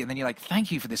 Thank you. And then you're like,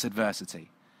 thank you for this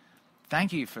adversity.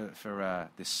 Thank you for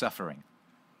this suffering.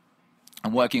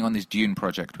 I'm working on this Dune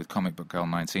project with Comic Book Girl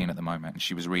 19 at the moment, and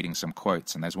she was reading some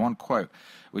quotes, and there's one quote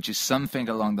which is something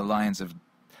along the lines of,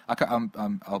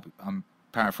 I'm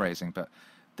paraphrasing, but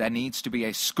there needs to be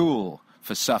a school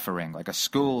for suffering, like a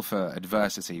school for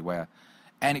adversity,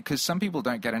 because some people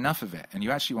don't get enough of it, and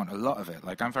you actually want a lot of it.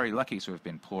 Like, I'm very lucky to have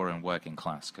been poor and working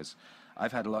class, because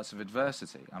I've had lots of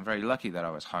adversity. I'm very lucky that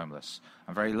I was homeless.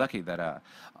 I'm very lucky that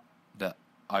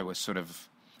I was sort of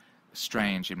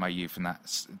strange in my youth, and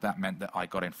that meant that I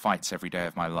got in fights every day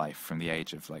of my life from the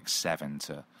age of like 7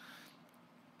 to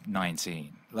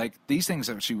 19. Like, these things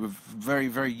actually were very,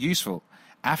 very useful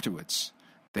afterwards.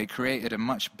 They created a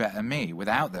much better me.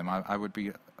 Without them, I would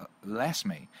be less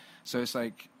me. So it's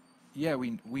like, yeah,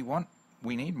 we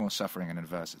need more suffering and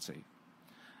adversity.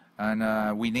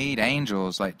 And we need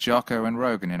angels like Jocko and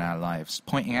Rogan in our lives,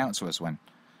 pointing out to us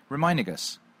reminding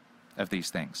us of these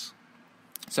things.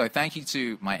 So thank you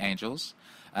to my angels,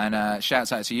 and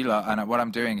shouts out to you lot. And what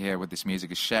I'm doing here with this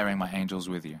music is sharing my angels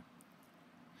with you.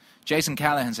 Jason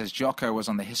Callahan says, Jocko was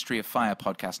on the History of Fire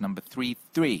podcast number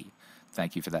 33.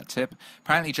 Thank you for that tip.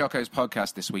 Apparently Jocko's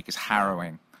podcast this week is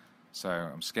harrowing, so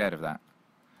I'm scared of that.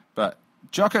 But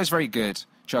Jocko's very good.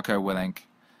 Jocko Willink.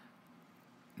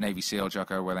 Navy SEAL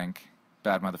Jocko Willink.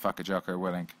 Bad motherfucker Jocko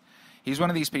Willink. He's one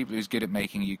of these people who's good at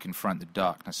making you confront the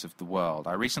darkness of the world.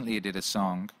 I recently did a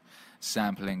song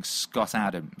sampling Scott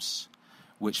Adams,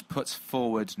 which puts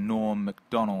forward Norm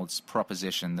Macdonald's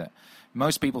proposition that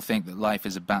most people think that life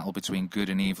is a battle between good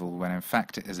and evil, when in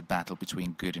fact it is a battle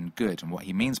between good and good. And what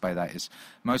he means by that is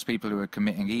most people who are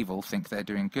committing evil think they're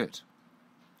doing good.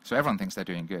 So everyone thinks they're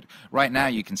doing good. Right now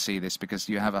you can see this because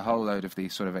you have a whole load of the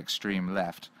sort of extreme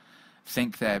left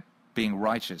think they're being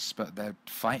righteous, but they're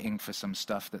fighting for some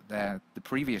stuff that the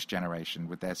previous generation,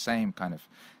 with their same kind of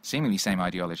seemingly same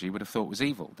ideology, would have thought was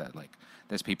evil. That, like,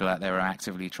 there's people out there who are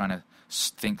actively trying to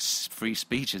think free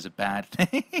speech is a bad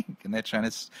thing, and they're trying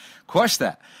to quash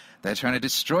that. They're trying to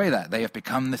destroy that. They have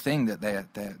become the thing that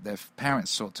their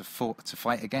parents sought to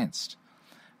fight against.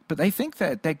 But they think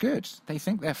they're good. They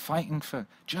think they're fighting for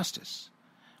justice,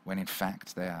 when in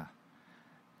fact they're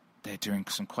doing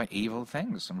some quite evil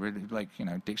things, some really, like,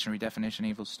 dictionary definition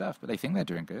evil stuff, but they think they're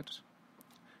doing good.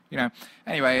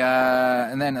 Anyway,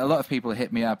 and then a lot of people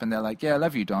hit me up and they're like, yeah, I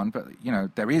love you, Don, but,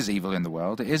 there is evil in the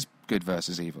world. It is good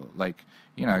versus evil. Like,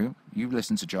 you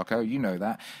listen to Jocko, you know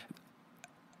that.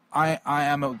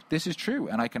 This is true,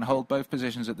 and I can hold both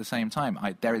positions at the same time.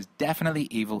 There is definitely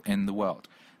evil in the world.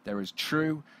 There is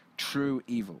true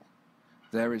evil.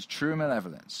 There is true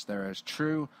malevolence. There is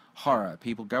true horror.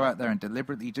 People go out there and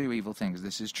deliberately do evil things.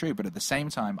 This is true. But at the same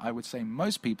time, I would say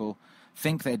most people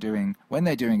think when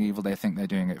they're doing evil, they think they're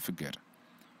doing it for good.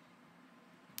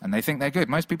 And they think they're good.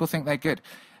 Most people think they're good.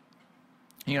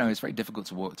 It's very difficult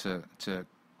to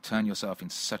turn yourself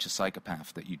into such a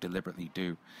psychopath that you deliberately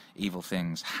do evil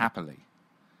things happily.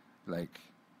 Like,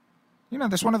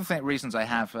 that's one of the reasons I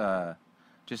have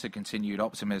just a continued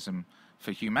optimism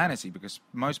for humanity, because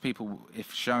most people,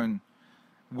 if shown,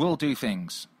 will do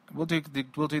things. We'll do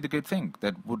the good thing,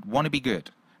 that would want to be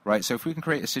good, right? So if we can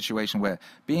create a situation where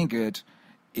being good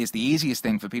is the easiest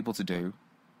thing for people to do,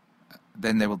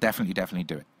 then they will definitely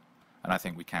do it. And I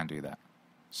think we can do that.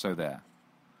 So there.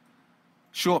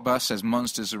 Short Bus says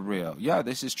monsters are real. Yeah,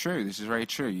 this is true. This is very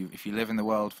true. If you live in the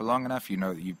world for long enough, you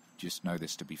know that you just know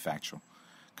this to be factual.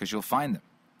 Because you'll find them.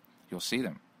 You'll see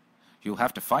them. You'll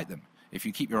have to fight them. If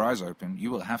you keep your eyes open,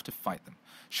 you will have to fight them.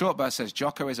 Short Bus says,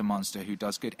 Jocko is a monster who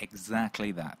does good.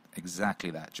 Exactly that.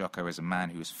 Exactly that. Jocko is a man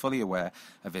who is fully aware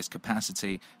of his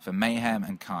capacity for mayhem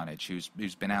and carnage,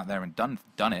 who's been out there and done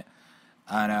it,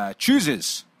 and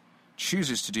chooses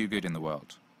to do good in the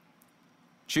world.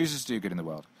 Chooses to do good in the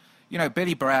world.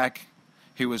 Billy Bragg,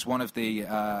 who was one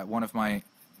of my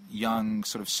young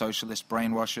sort of socialist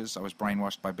brainwashers. I was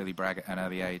brainwashed by Billy Bragg at an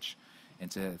early age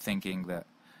into thinking that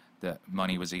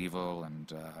money was evil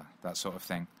and that sort of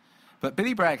thing. But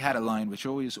Billy Bragg had a line which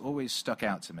always stuck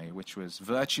out to me, which was,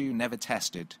 virtue never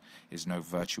tested is no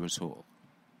virtue at all.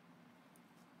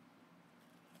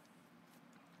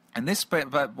 And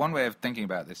but one way of thinking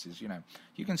about this is,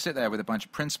 you can sit there with a bunch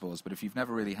of principles, but if you've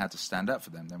never really had to stand up for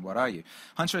them, then what are you?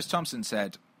 Hunter S. Thompson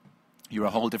said, you're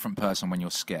a whole different person when you're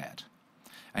scared.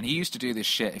 And he used to do this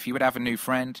shit. If he would have a new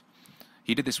friend,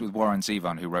 he did this with Warren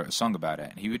Zevon, who wrote a song about it,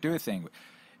 and he would do a thing.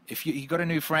 If you got a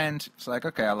new friend, it's like,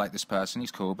 okay, I like this person,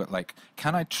 he's cool, but like,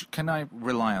 can I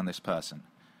rely on this person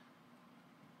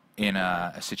in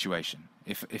a situation?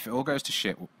 If it all goes to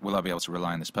shit, will I be able to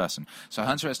rely on this person? So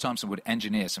Hunter S. Thompson would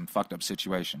engineer some fucked up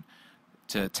situation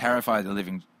to terrify the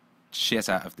living shit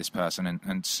out of this person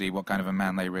and see what kind of a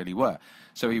man they really were.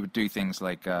 So he would do things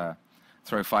like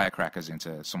throw firecrackers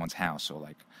into someone's house, or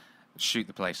like shoot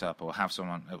the place up or have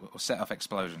someone or set off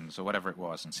explosions or whatever it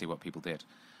was and see what people did.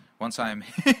 One time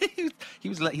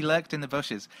he lurked in the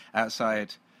bushes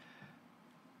outside.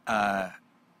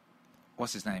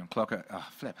 What's his name? Clocker. Oh,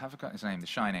 flip! Have I forgotten his name? The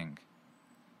Shining.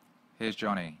 Here's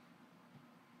Johnny.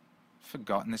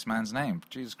 Forgotten this man's name.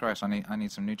 Jesus Christ! I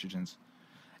need some Neutrogens.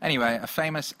 Anyway, a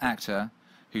famous actor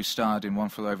who starred in One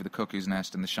Flew Over the Cuckoo's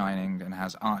Nest and The Shining and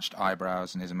has arched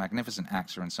eyebrows and is a magnificent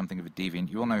actor and something of a deviant.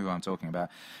 You all know who I'm talking about.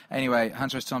 Anyway,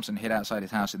 Hunter S. Thompson hid outside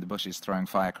his house in the bushes throwing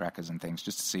firecrackers and things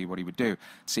just to see what he would do,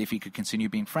 to see if he could continue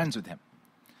being friends with him.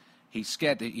 He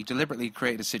deliberately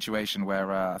created a situation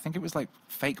where I think it was like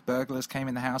fake burglars came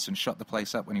in the house and shot the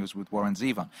place up when he was with Warren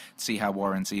Zevon to see how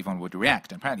Warren Zevon would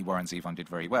react. And apparently Warren Zevon did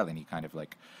very well, and he kind of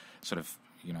like sort of,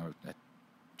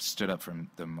 stood up from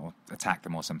them or attacked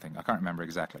them or something. I can't remember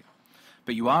exactly.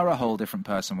 But you are a whole different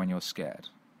person when you're scared.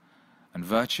 And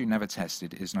virtue never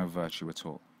tested is no virtue at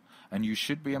all. And you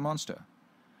should be a monster.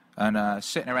 And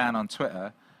sitting around on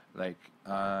Twitter,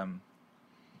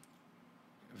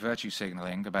 virtue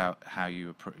signaling about how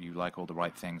you like all the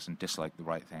right things and dislike the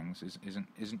right things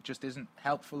isn't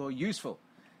helpful or useful.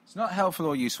 It's not helpful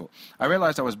or useful. I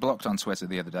realized I was blocked on Twitter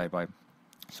the other day by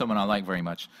someone I like very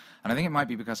much, and I think it might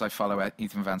be because I follow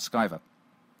Ethan Van Sciver,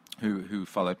 who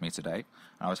followed me today.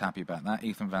 I was happy about that.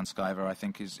 Ethan Van Sciver, I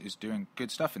think, is doing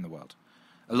good stuff in the world.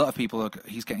 A lot of people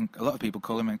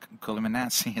call him a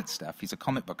Nazi and stuff. He's a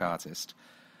comic book artist,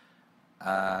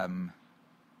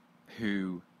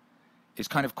 who is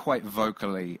kind of quite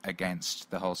vocally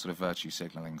against the whole sort of virtue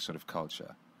signaling sort of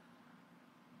culture,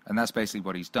 and that's basically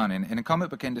what he's done in a comic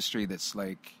book industry that's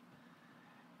like.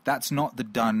 That's not the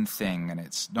done thing, and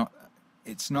it's not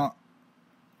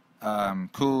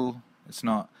cool, it's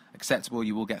not acceptable.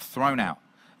 You will get thrown out.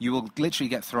 You will literally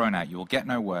get thrown out. You will get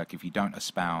no work if you don't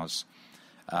espouse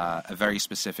a very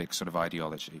specific sort of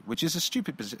ideology, which is a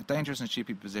dangerous and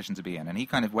stupid position to be in. And he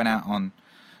kind of went out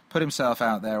put himself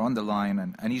out there on the line,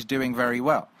 and he's doing very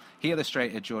well. He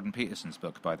illustrated Jordan Peterson's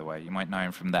book, by the way. You might know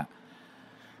him from that.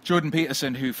 Jordan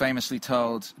Peterson, who famously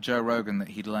told Joe Rogan that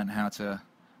he'd learned how to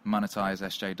monetize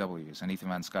SJWs, and Ethan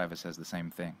Van Sciver says the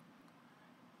same thing.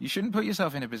 You shouldn't put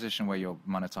yourself in a position where you're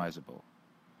monetizable.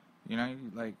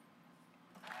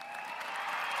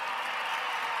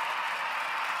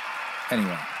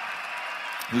 Anyway,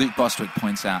 Luke Bostwick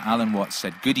points out, Alan Watts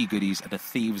said, goody goodies are the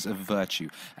thieves of virtue.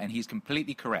 And he's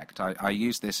completely correct. I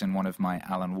used this in one of my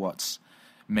Alan Watts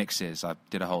mixes. I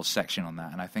did a whole section on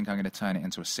that, and I think I'm going to turn it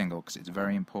into a single because it's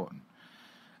very important.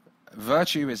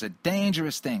 Virtue is a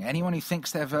dangerous thing. Anyone who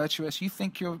thinks they're virtuous, you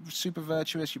think you're super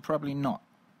virtuous, you're probably not.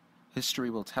 History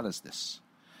will tell us this.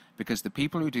 Because the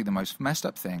people who do the most messed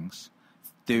up things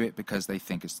do it because they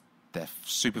think they're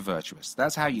super virtuous.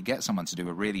 That's how you get someone to do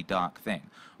a really dark thing.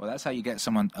 Or that's how you get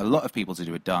a lot of people to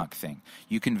do a dark thing.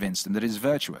 You convince them that it's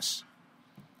virtuous.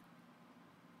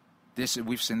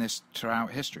 We've seen this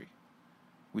throughout history.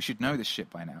 We should know this shit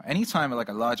by now. Anytime a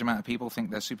large amount of people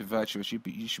think they're super virtuous, you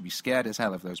should be scared as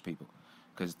hell of those people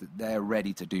because they're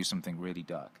ready to do something really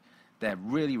dark. They're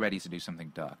really ready to do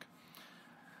something dark.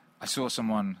 I saw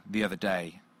someone the other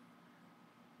day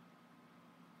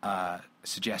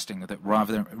suggesting that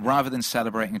rather than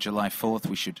celebrating July 4th,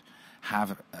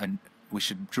 we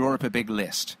should draw up a big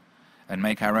list and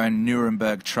make our own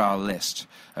Nuremberg trial list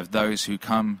of those who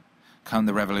come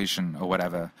the revolution or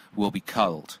whatever will be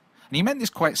culled. And he meant this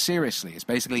quite seriously. It's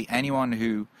basically anyone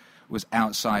who was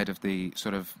outside of the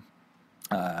sort of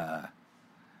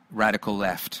radical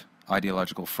left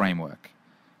ideological framework.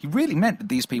 He really meant that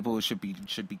these people should be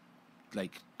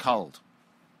like culled,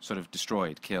 sort of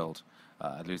destroyed, killed,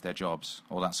 lose their jobs,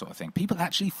 all that sort of thing. People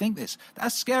actually think this.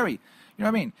 That's scary. You know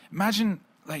what I mean? Imagine,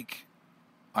 I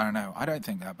don't know. I don't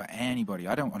think that about anybody.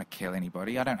 I don't want to kill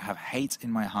anybody. I don't have hate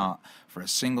in my heart for a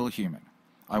single human.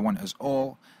 I want us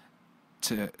all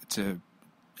to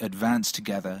advance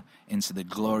together into the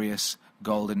glorious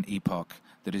golden epoch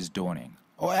that is dawning.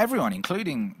 Or everyone,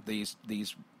 including these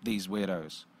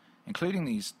weirdos, including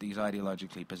these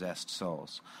ideologically possessed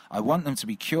souls. I want them to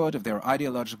be cured of their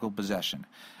ideological possession.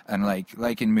 And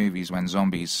like in movies when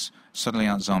zombies suddenly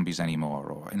aren't zombies anymore,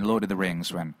 or in Lord of the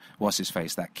Rings when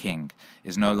what's-his-face, that king,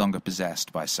 is no longer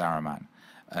possessed by Saruman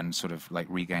and sort of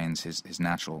regains his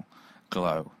natural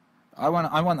glow. I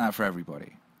want that for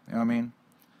everybody. You know what I mean?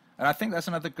 And I think that's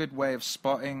another good way of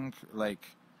spotting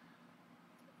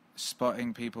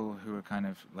people who are kind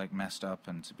of messed up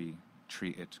and to be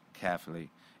treated carefully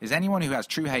is anyone who has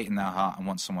true hate in their heart and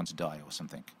wants someone to die or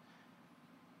something.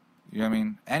 You know what I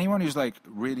mean? Anyone who's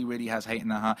really, really has hate in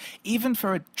their heart, even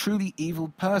for a truly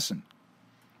evil person.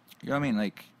 You know what I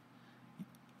mean?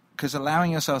 Because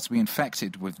allowing yourself to be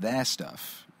infected with their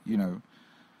stuff,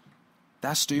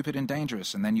 That's stupid and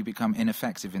dangerous, and then you become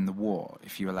ineffective in the war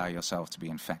if you allow yourself to be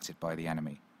infected by the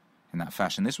enemy in that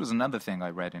fashion. This was another thing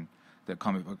I read in the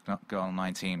Comic Book Girl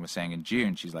 19 was saying in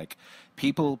June. She's like,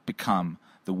 people become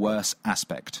the worst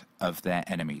aspect of their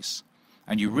enemies.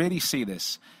 And you really see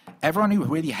this. Everyone who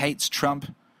really hates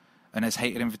Trump and has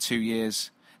hated him for 2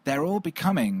 years, they're all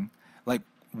becoming like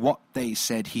what they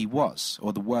said he was,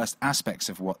 or the worst aspects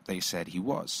of what they said he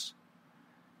was.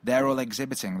 They're all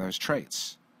exhibiting those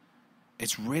traits.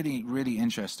 It's really, really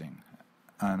interesting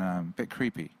and a bit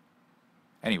creepy.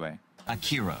 Anyway.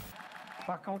 Akira.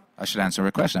 I should answer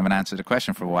a question. I haven't answered a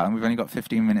question for a while, and we've only got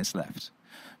 15 minutes left.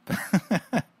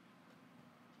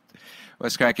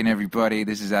 What's cracking, everybody?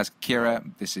 This is Ask Akira.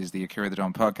 This is the Akira the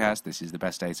Don podcast. This is the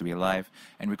best day to be alive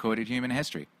in recorded human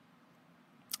history.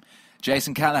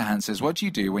 Jason Callahan says, what do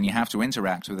you do when you have to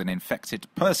interact with an infected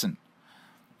person?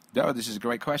 Oh, this is a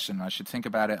great question. I should think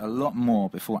about it a lot more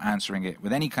before answering it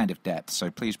with any kind of depth, so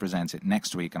please present it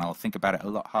next week, and I'll think about it a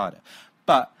lot harder.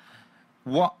 But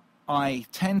what I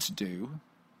tend to do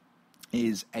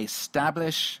is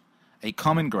establish a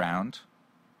common ground.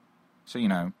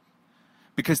 So,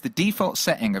 because the default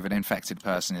setting of an infected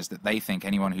person is that they think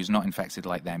anyone who's not infected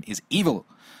like them is evil.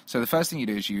 So the first thing you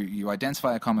do is you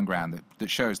identify a common ground that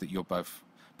shows that you're both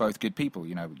good people.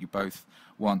 You both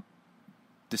want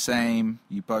the same.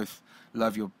 You both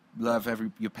love your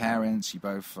parents. You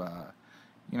both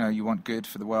you want good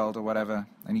for the world or whatever.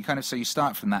 And so you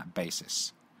start from that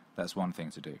basis. That's one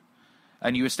thing to do.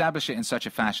 And you establish it in such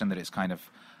a fashion that it's kind of,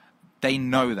 they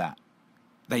know that.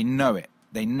 They know it.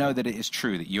 They know that it is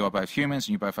true, that you are both humans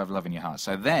and you both have love in your heart.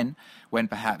 So then, when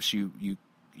perhaps you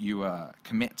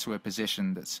commit to a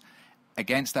position that's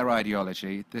against their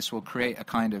ideology, this will create a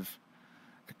kind of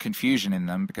confusion in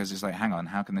them, because it's like, hang on,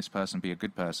 how can this person be a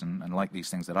good person and like these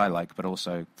things that I like, but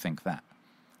also think that?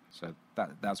 So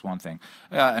that's one thing.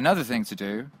 Another thing to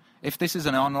do, if this is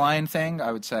an online thing,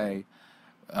 I would say,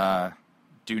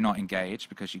 do not engage,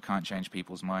 because you can't change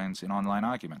people's minds in online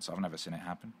arguments. I've never seen it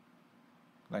happen.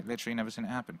 Like, literally never seen it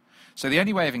happen. So the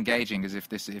only way of engaging is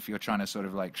if you're trying to sort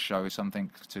of like show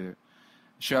something, to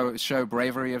show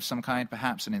bravery of some kind,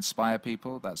 perhaps, and inspire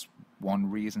people. That's one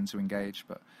reason to engage.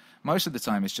 But most of the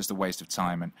time, it's just a waste of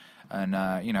time. And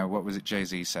what was it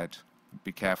Jay-Z said?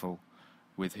 Be careful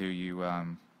with who you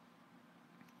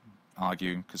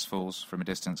argue, because fools from a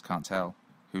distance can't tell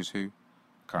who's who.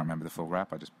 Can't remember the full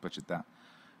rap. I just butchered that.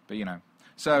 But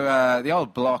So the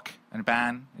old block and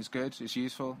ban is good. It's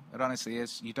useful. It honestly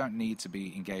is. You don't need to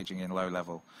be engaging in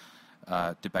low-level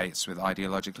debates with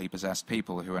ideologically possessed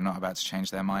people who are not about to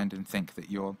change their mind and think that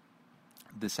you're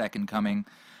the second coming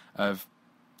of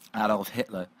Adolf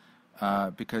Hitler,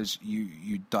 because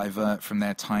you divert from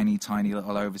their tiny, tiny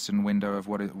little Overton window of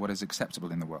what is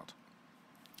acceptable in the world.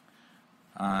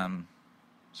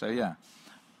 So yeah.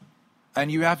 And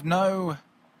you have no...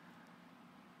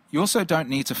 You also don't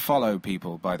need to follow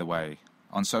people, by the way,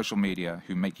 on social media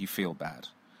who make you feel bad.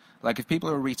 Like, if people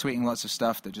are retweeting lots of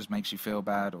stuff that just makes you feel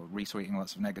bad, or retweeting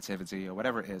lots of negativity, or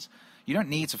whatever it is, you don't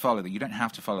need to follow them. You don't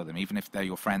have to follow them, even if they're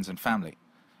your friends and family,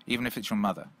 even if it's your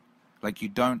mother. Like, you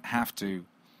don't have to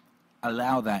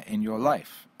allow that in your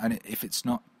life. And if it's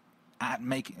not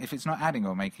adding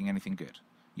or making anything good,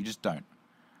 you just don't.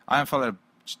 I haven't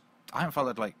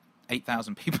followed like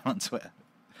 8,000 people on Twitter.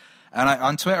 And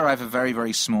on Twitter, I have a very,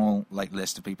 very small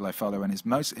list of people I follow, and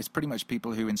it's pretty much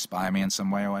people who inspire me in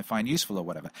some way or I find useful or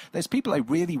whatever. There's people I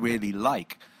really, really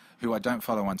like who I don't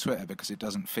follow on Twitter because it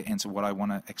doesn't fit into what I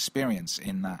want to experience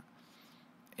in that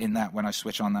when I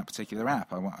switch on that particular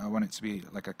app. I want it to be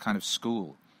like a kind of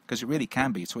school, because it really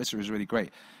can be. Twitter is really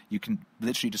great. You can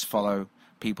literally just follow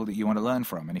people that you want to learn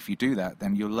from, and if you do that,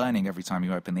 then you're learning every time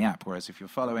you open the app. Whereas if you're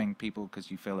following people because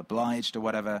you feel obliged or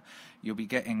whatever, you'll be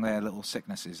getting their little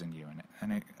sicknesses in you,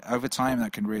 and over time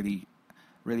that can really,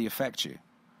 really affect you.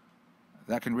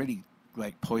 That can really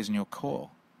poison your core,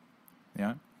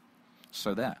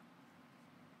 So there.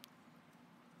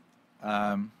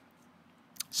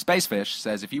 Spacefish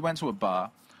says, if you went to a bar,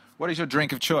 what is your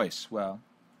drink of choice? Well,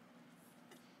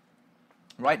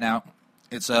 right now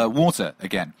it's water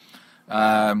again.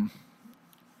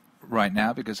 Right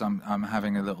now, because I'm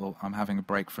having a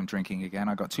break from drinking again.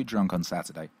 I got too drunk on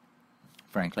Saturday,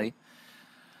 frankly.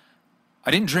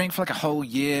 I didn't drink for a whole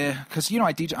year, because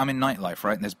I DJ. I'm in nightlife,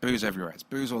 right? And there's booze everywhere. It's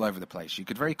booze all over the place. You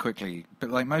could very quickly, but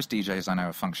like most DJs I know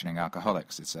are functioning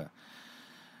alcoholics. It's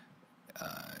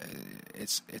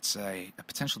a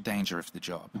potential danger of the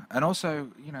job. And also,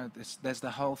 there's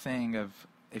the whole thing of,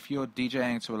 if you're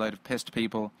DJing to a load of pissed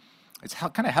people, it's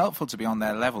kind of helpful to be on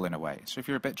their level in a way. So if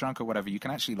you're a bit drunk or whatever, you can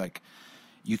actually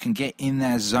you can get in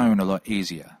their zone a lot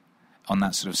easier. on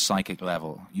that sort of psychic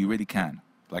level. You really can.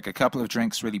 Like a couple of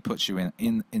drinks really puts you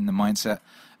in the mindset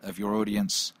of your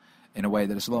audience in a way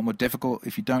that it's a lot more difficult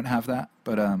if you don't have that.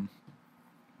 But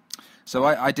so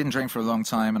I didn't drink for a long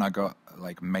time, and I got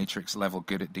like Matrix level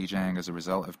good at DJing as a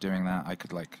result of doing that.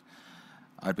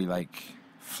 I'd be like,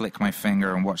 flick my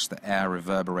finger and watch the air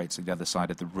reverberate to the other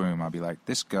side of the room. I'd be like,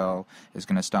 this girl is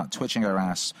going to start twitching her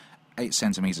ass 8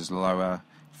 centimeters lower,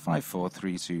 5, 4,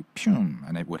 3, 2, pum,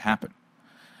 and it would happen.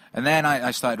 And then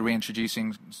I started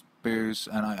reintroducing booze,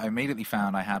 and I immediately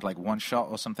found I had like one shot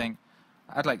or something.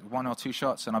 I had like 1 or 2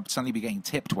 shots, and I'd suddenly be getting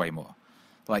tipped way more,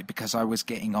 like because I was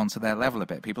getting onto their level a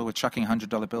bit. People were chucking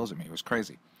 $100 bills at me. It was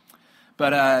crazy.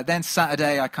 But then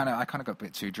Saturday, I kind of got a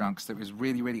bit too drunk. So it was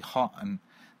really, really hot, and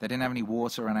they didn't have any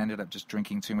water, and I ended up just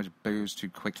drinking too much booze too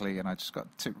quickly, and I just got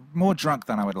more drunk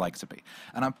than I would like to be.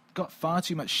 And I've got far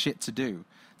too much shit to do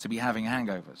to be having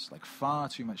hangovers, like far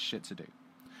too much shit to do.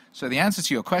 So the answer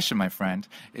to your question, my friend,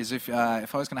 is if I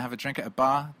was going to have a drink at a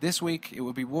bar, this week it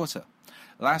would be water.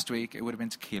 Last week it would have been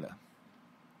tequila.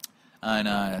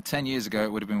 And 10 years ago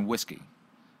it would have been whiskey.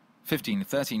 13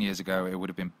 years ago it would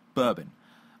have been bourbon.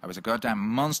 I was a goddamn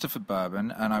monster for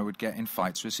bourbon, and I would get in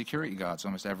fights with security guards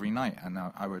almost every night. And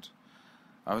I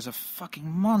was a fucking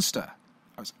monster.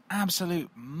 I was an absolute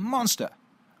monster.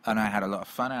 And I had a lot of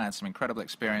fun, and I had some incredible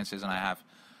experiences, and I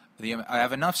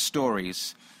have enough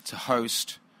stories to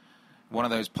host one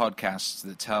of those podcasts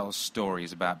that tells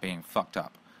stories about being fucked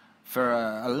up for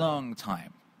a long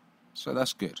time. So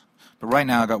that's good. But right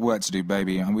now I got work to do,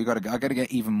 baby, and I got to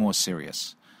get even more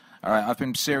serious. All right, I've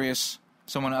been serious.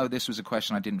 This was a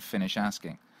question I didn't finish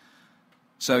asking.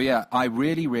 So yeah, I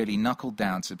really, really knuckled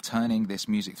down to turning this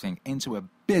music thing into a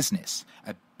business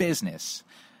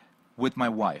with my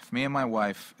wife. Me and my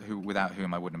wife, without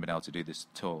whom I wouldn't have been able to do this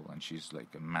at all, and she's like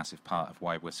a massive part of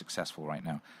why we're successful right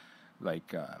now,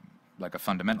 like a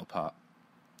fundamental part.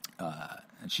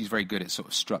 And she's very good at sort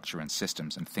of structure and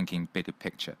systems and thinking bigger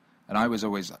picture. And I was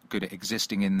always good at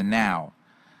existing in the now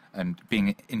and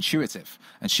being intuitive.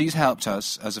 And she's helped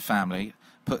us as a family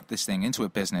put this thing into a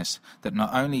business that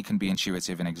not only can be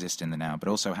intuitive and exist in the now, but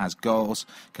also has goals,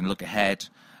 can look ahead,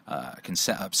 can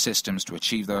set up systems to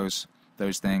achieve those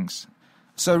things.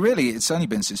 So really, it's only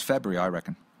been since February, I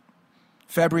reckon.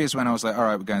 February is when I was like, all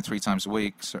right, we're going 3 times a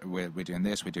week, so we're doing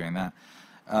this, we're doing that.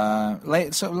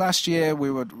 So last year, we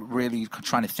were really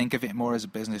trying to think of it more as a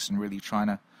business and really trying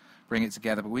to bring it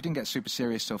together, but we didn't get super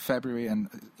serious till February, and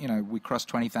we crossed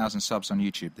 20,000 subs on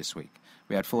YouTube this week.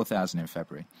 We had 4,000 in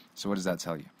February. So what does that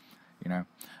tell you? And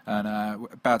we're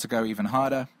about to go even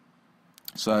harder.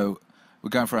 So we're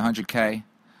going for 100K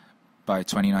by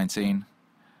 2019,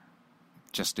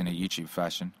 just in a YouTube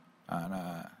fashion.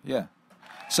 And yeah.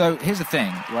 So here's the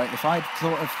thing, right? If I'd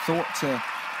thought to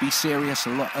be serious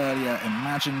a lot earlier,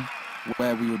 imagine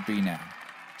where we would be now.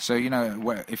 So,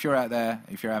 if you're out there,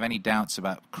 if you have any doubts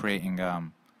about creating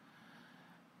a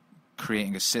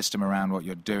system around what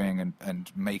you're doing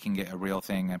and making it a real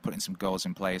thing and putting some goals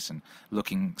in place and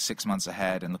looking 6 months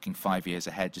ahead and looking 5 years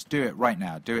ahead, just do it right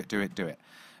now. Do it.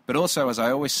 But also, as I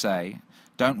always say,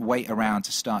 don't wait around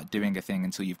to start doing a thing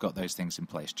until you've got those things in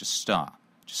place. Just start.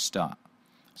 So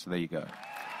there you go.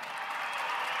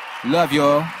 Love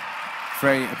y'all.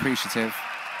 Very appreciative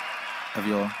of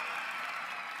y'all.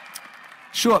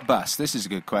 Short Bus, this is a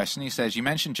good question. He says, you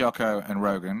mentioned Jocko and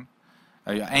Rogan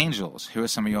are your angels. Who are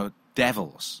some of your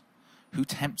devils? Who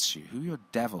tempts you? Who are your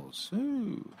devils?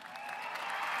 Ooh.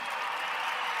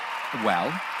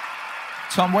 Well,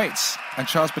 Tom Waits and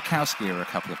Charles Bukowski are a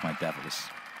couple of my devils,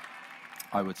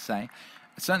 I would say.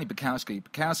 Certainly Bukowski.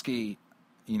 Bukowski,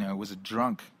 was a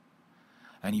drunk,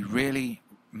 and he really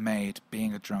made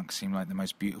being a drunk seem like the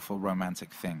most beautiful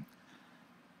romantic thing.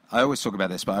 I always talk about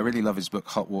this, but I really love his book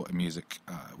Hot Water Music,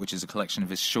 which is a collection of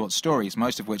his short stories,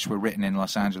 most of which were written in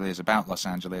Los Angeles, about Los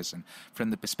Angeles, and from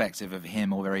the perspective of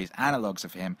him, or various analogues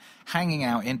of him, hanging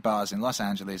out in bars in Los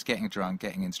Angeles, getting drunk,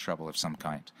 getting into trouble of some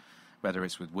kind, whether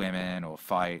it's with women or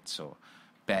fights or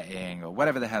betting or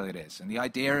whatever the hell it is. And the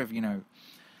idea of,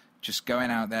 just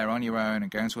going out there on your own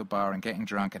and going to a bar and getting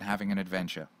drunk and having an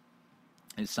adventure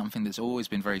is something that's always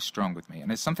been very strong with me. And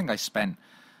it's something I spent...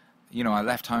 I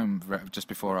left home just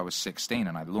before I was 16,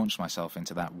 and I launched myself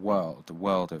into that world, the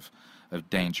world of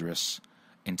dangerous,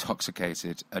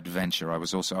 intoxicated adventure. I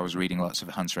was reading lots of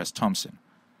Hunter S. Thompson,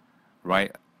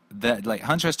 right?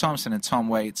 Hunter S. Thompson and Tom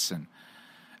Waits and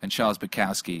Charles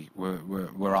Bukowski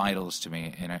were idols to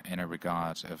me in a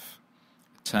regard of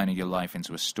turning your life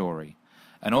into a story.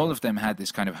 And all of them had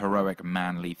this kind of heroic,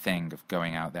 manly thing of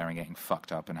going out there and getting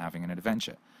fucked up and having an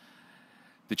adventure.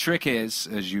 The trick is,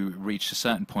 as you reach a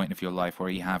certain point of your life where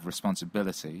you have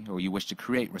responsibility, or you wish to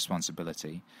create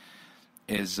responsibility,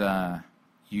 is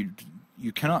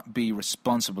you cannot be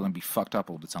responsible and be fucked up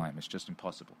all the time. It's just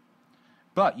impossible.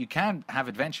 But you can have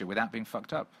adventure without being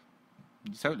fucked up.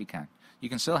 You totally can. You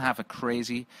can still have a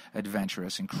crazy,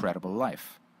 adventurous, incredible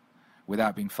life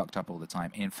without being fucked up all the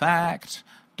time. In fact,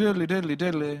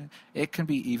 diddly, it can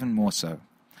be even more so.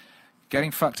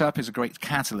 Getting fucked up is a great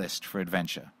catalyst for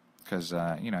adventure because,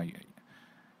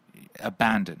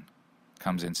 abandon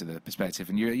comes into the perspective.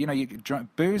 And,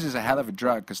 booze is a hell of a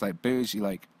drug because, like, booze,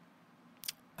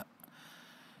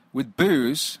 with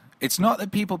booze, it's not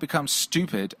that people become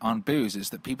stupid on booze, it's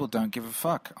that people don't give a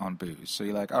fuck on booze. So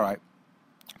you're like, all right,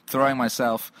 throwing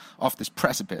myself off this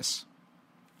precipice,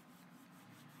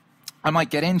 I might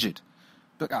get injured,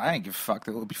 but I don't give a fuck,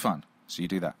 that will be fun. So you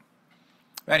do that.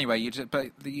 Anyway,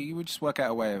 you would just work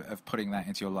out a way of putting that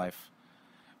into your life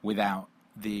without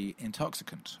the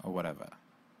intoxicant or whatever.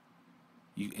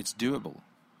 It's doable.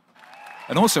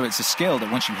 And also it's a skill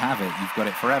that once you have it, you've got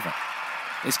it forever.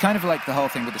 It's kind of like the whole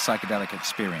thing with the psychedelic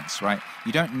experience, right?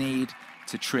 You don't need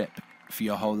to trip for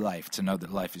your whole life to know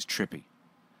that life is trippy.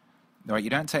 Right?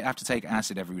 You don't have to take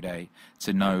acid every day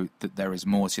to know that there is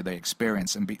more to the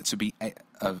experience and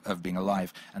of being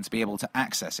alive and to be able to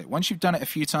access it. Once you've done it a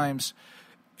few times,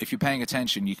 if you're paying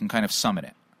attention, you can kind of summon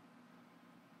it.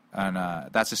 And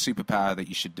that's a superpower that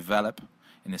you should develop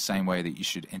in the same way that you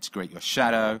should integrate your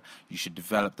shadow, you should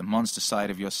develop the monster side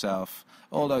of yourself,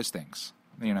 all those things.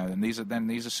 And these are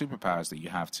superpowers that you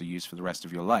have to use for the rest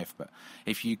of your life. But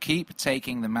if you keep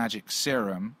taking the magic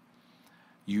serum,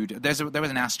 there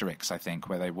was an asterisk, I think,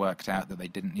 where they worked out that they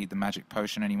didn't need the magic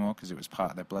potion anymore because it was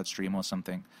part of their bloodstream or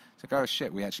something. It's like, oh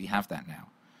shit, we actually have that now.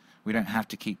 We don't have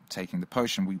to keep taking the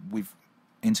potion. We've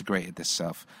integrated this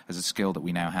stuff as a skill that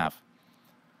we now have.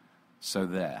 So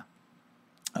there.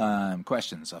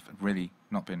 Questions. I've really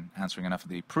not been answering enough of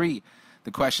the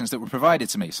questions that were provided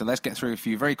to me. So let's get through a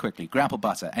few very quickly. Grapple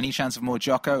Butter. Any chance of more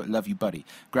Jocko? Love you, buddy.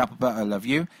 Grapple Butter, love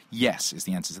you. Yes is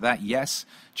the answer to that. Yes.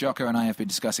 Jocko and I have been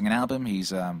discussing an album.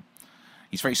 He's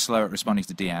very slow at responding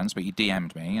to DMs, but he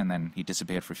DM'd me, and then he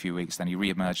disappeared for a few weeks. Then he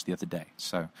re-emerged the other day.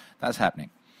 So that's happening.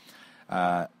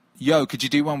 Yo, could you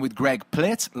do one with Greg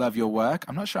Plitt? Love your work.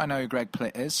 I'm not sure I know who Greg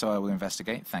Plitt is, so I will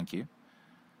investigate. Thank you.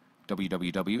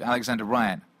 www. Alexander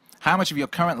Ryan. How much of your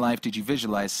current life did you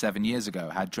visualize 7 years ago?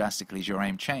 How drastically has your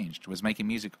aim changed? Was making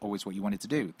music always what you wanted to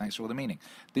do? Thanks for all the meaning.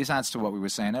 This adds to what we were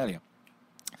saying earlier.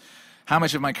 How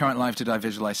much of my current life did I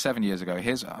visualize 7 years ago?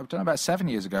 I've done about 7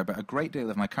 years ago, but a great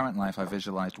deal of my current life I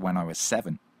visualized when I was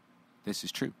 7. This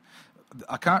is true.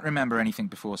 I can't remember anything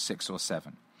before 6 or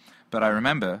 7, but I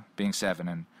remember being 7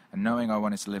 and knowing I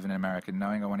wanted to live in America,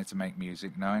 knowing I wanted to make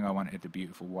music, knowing I wanted a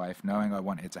beautiful wife, knowing I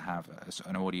wanted to have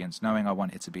an audience, knowing I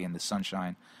wanted to be in the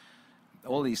sunshine.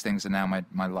 All these things are now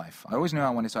my life. I always knew I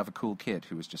wanted to have a cool kid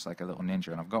who was just like a little ninja,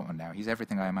 and I've got one now. He's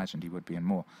everything I imagined he would be and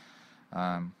more.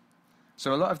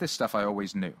 So a lot of this stuff I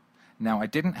always knew. Now, I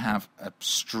didn't have a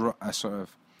sort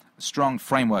of strong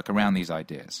framework around these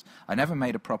ideas. I never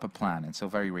made a proper plan until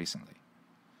very recently.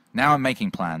 Now I'm making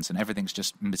plans, and everything's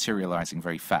just materializing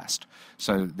very fast.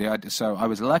 So I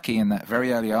was lucky in that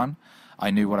very early on, I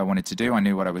knew what I wanted to do. I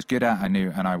knew what I was good at.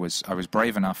 I was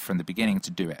brave enough from the beginning to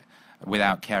do it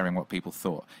without caring what people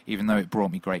thought, even though it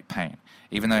brought me great pain,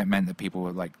 even though it meant that people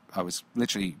were like, I was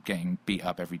literally getting beat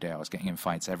up every day. I was getting in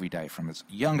fights every day from as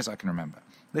young as I can remember,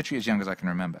 literally as young as I can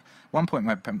remember. At one point,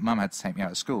 my mum had to take me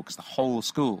out of school because the whole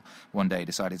school one day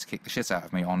decided to kick the shit out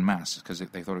of me en masse because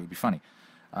they thought it would be funny.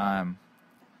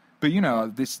 But,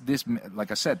 this,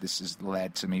 like I said, this has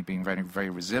led to me being very,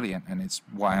 very resilient, and it's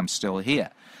why I'm still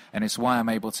here. And it's why I'm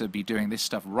able to be doing this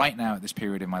stuff right now at this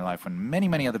period in my life when many,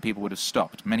 many other people would have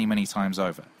stopped many, many times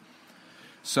over.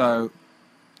 So,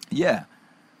 yeah,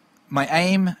 my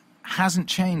aim hasn't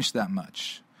changed that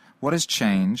much. What has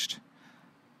changed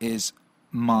is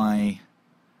my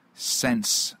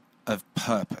sense of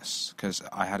purpose, because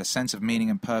I had a sense of meaning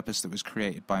and purpose that was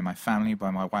created by my family, by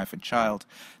my wife and child,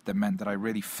 that meant that I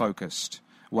really focused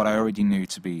what I already knew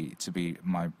to be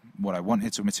what I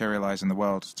wanted to materialize in the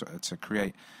world, to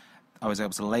create. I was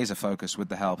able to laser focus with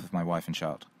the help of my wife and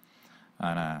child.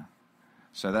 And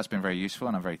so that's been very useful,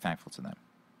 and I'm very thankful to them.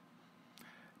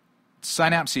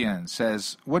 Synapsian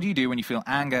says, what do you do when you feel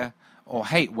anger or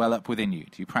hate well up within you?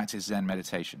 Do you practice Zen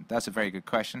meditation? That's a very good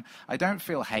question. I don't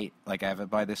feel hate like ever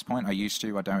by this point. I used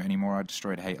to. I don't anymore. I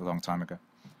destroyed hate a long time ago.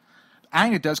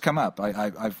 Anger does come up.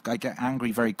 I get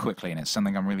angry very quickly, and it's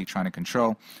something I'm really trying to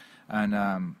control. And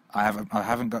I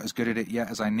haven't got as good at it yet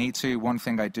as I need to. One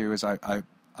thing I do is I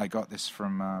got this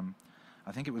from,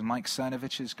 I think it was Mike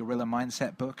Cernovich's Gorilla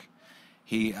Mindset book.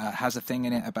 He has a thing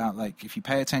in it about, like, if you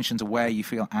pay attention to where you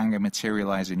feel anger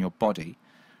materialize in your body,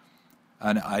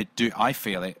 And I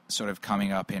feel it sort of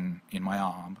coming up in my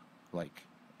arm, like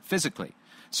physically.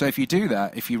 So if you do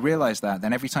that, if you realize that,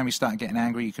 then every time you start getting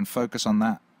angry, you can focus on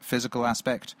that physical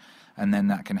aspect, and then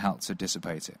that can help to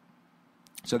dissipate it.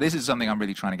 So this is something I'm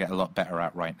really trying to get a lot better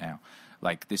at right now.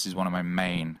 Like, this is one of my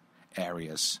main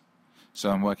areas.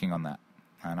 So I'm working on that.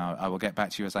 And I will get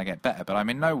back to you as I get better. But I'm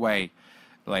in no way,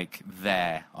 like,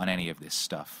 there on any of this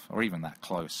stuff, or even that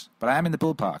close. But I am in the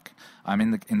ballpark. I'm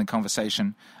in the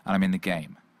conversation, and I'm in the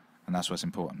game. And that's what's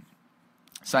important.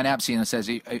 Synapsina says,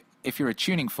 if you're a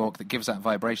tuning fork that gives out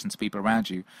vibration to people around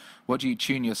you, what do you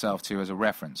tune yourself to as a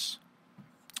reference?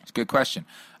 It's a good question.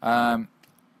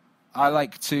 I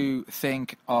like to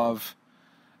think of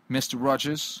Mr.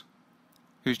 Rogers,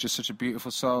 who's just such a beautiful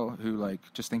soul, who, like,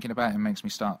 just thinking about him makes me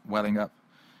start welling up,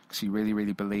 because he really,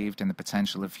 really believed in the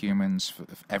potential of humans, for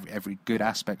every good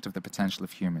aspect of the potential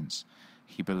of humans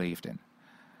he believed in.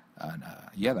 And,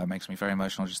 yeah, that makes me very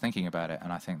emotional just thinking about it,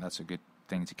 and I think that's a good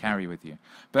thing to carry with you.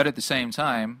 But at the same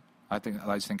time, I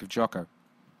like to think of Jocko.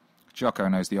 Jocko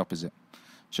knows the opposite.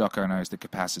 Jocko knows the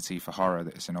capacity for horror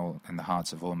that is in the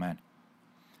hearts of all men.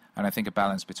 And I think a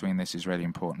balance between this is really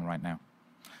important right now.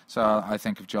 So I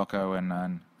think of Jocko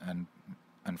and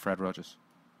Fred Rogers.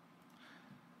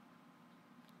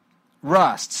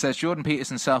 Rust says, Jordan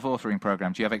Peterson's self-authoring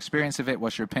program. Do you have experience of it?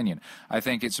 What's your opinion? I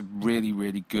think it's a really,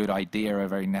 really good idea, a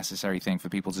very necessary thing for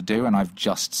people to do, and I've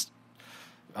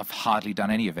hardly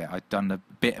done any of it. I've done a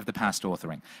bit of the past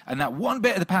authoring. And that one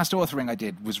bit of the past authoring I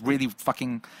did was really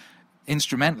fucking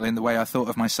instrumental in the way I thought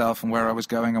of myself and where I was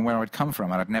going and where I'd come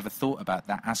from. And I'd never thought about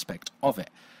that aspect of it.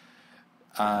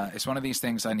 It's one of these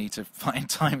things I need to find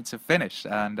time to finish.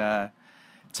 And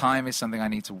time is something I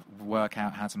need to work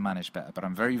out how to manage better. But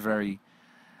I'm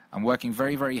working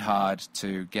very, very hard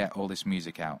to get all this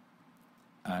music out.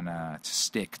 And to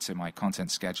stick to my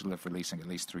content schedule of releasing at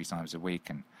least 3 times a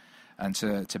week. And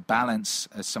to balance,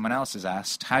 as someone else has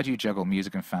asked, how do you juggle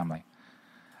music and family?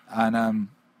 And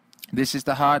this is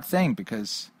the hard thing,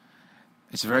 because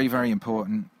it's very, very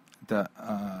important that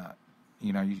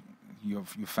your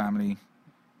family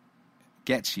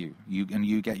gets you, and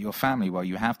you get your family while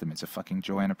you have them. It's a fucking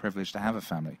joy and a privilege to have a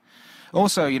family.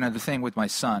 Also, the thing with my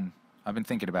son, I've been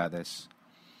thinking about this.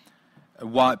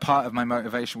 Part of my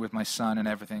motivation with my son and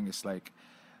everything is, like,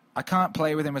 I can't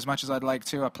play with him as much as I'd like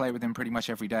to. I play with him pretty much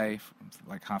every day, for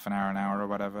like half an hour or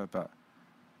whatever.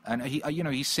 And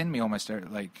he's seen me almost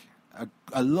like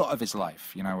a lot of his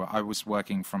life. I was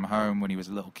working from home when he was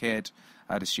a little kid.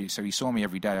 I had a studio, so he saw me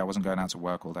every day. I wasn't going out to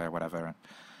work all day or whatever.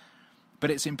 But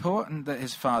it's important that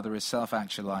his father is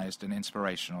self-actualized and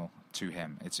inspirational to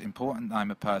him. It's important that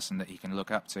I'm a person that he can look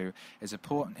up to. It's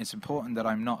important that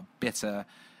I'm not bitter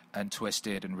and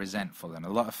twisted and resentful. And a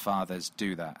lot of fathers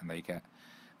do that, and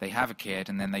they have a kid,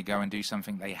 and then they go and do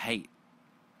something they hate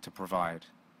to provide.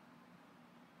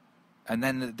 And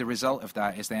then the result of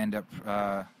that is they end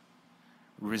up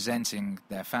resenting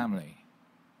their family.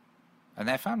 And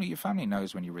your family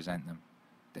knows when you resent them.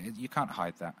 You can't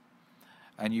hide that.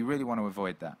 And you really want to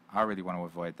avoid that. I really want to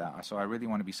avoid that. So I really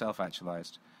want to be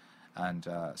self-actualized and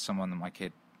someone that my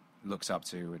kid looks up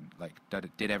to and, like,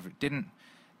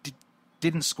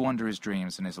 didn't squander his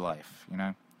dreams in his life,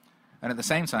 And at the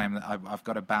same time, I've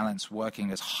got to balance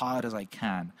working as hard as I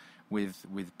can with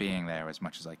being there as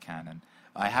much as I can. And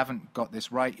I haven't got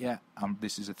this right yet.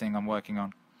 This is a thing I'm working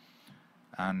on.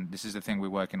 And this is the thing we're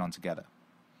working on together.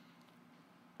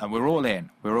 And we're all in.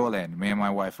 We're all in. Me and my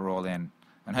wife are all in.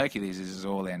 And Hercules is as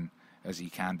all in as he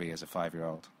can be as a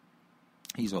 5-year-old.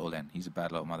 He's all in. He's a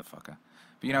bad little motherfucker.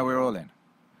 But, we're all in.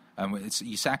 And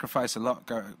you sacrifice a lot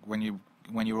when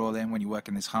you're all in, when you're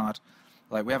working this hard.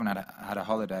 Like, we haven't had a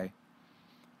holiday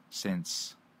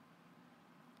since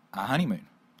our honeymoon,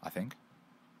 I think.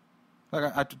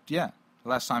 Like, yeah. The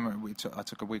last time I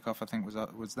took a week off, I think,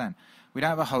 was then. We don't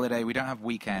have a holiday. We don't have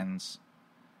weekends.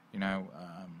 We don't,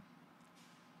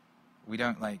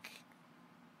 a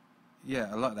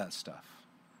lot of that stuff.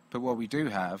 But what we do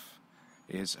have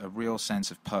is a real sense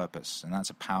of purpose, and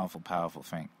that's a powerful, powerful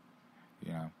thing,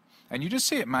 And you just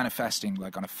see it manifesting,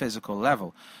 like, on a physical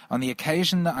level. On the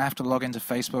occasion that I have to log into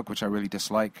Facebook, which I really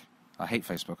dislike, I hate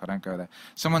Facebook, I don't go there.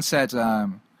 Someone said,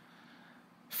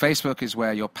 Facebook is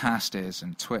where your past is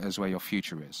and Twitter is where your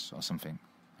future is, or something.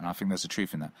 And I think there's a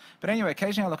truth in that. But anyway,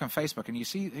 occasionally I look on Facebook and you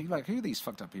see, like, who are these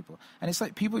fucked up people? And it's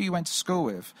like people you went to school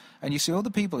with, and you see all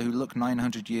the people who look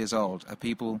 900 years old are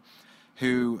people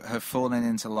who have fallen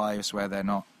into lives where they're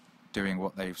not doing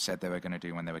what they've said they were going to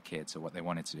do when they were kids, or what they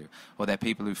wanted to do. Or they're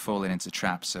people who've fallen into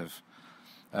traps of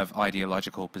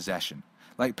ideological possession.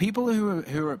 Like, people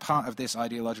who are part of this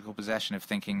ideological possession of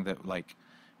thinking that, like,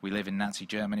 we live in Nazi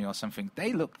Germany or something.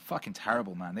 They look fucking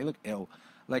terrible, man. They look ill.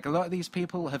 Like, a lot of these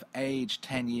people have aged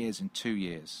 10 years in 2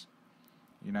 years.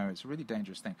 You know, it's a really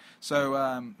dangerous thing. So,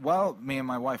 while me and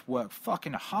my wife work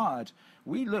fucking hard,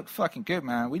 we look fucking good,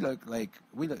 man. We look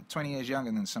 20 years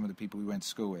younger than some of the people we went to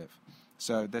school with.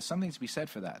 So there's something to be said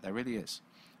for that. There really is.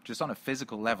 Just on a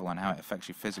physical level on how it affects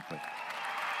you physically.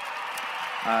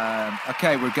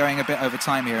 Okay, we're going a bit over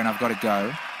time here, and I've got to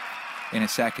go in a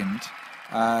second.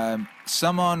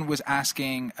 Someone was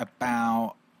asking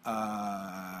about,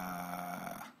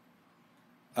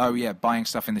 buying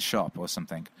stuff in the shop or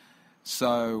something.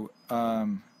 So,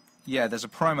 there's a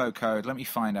promo code. Let me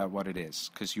find out what it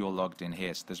is, because you're logged in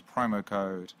here. So there's a promo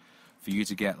code for you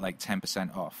to get like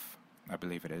 10% off, I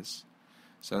believe it is.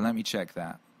 So let me check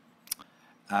that.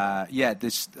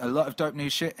 There's a lot of dope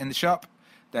new shit in the shop.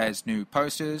 There's new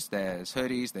posters, there's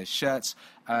hoodies, there's shirts.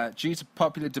 Due to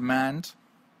popular demand,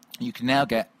 you can now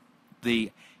get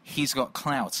the He's Got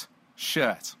Clout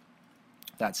shirt.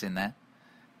 That's in there.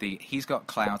 The He's Got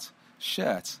Clout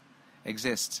shirt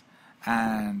exists.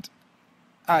 And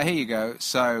here you go.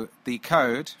 So the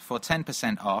code for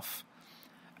 10% off,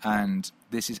 and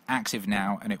this is active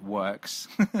now and it works,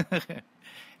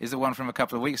 is the one from a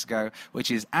couple of weeks ago, which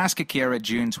is Ask Akira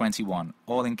June 21,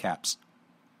 all in caps.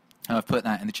 And I've put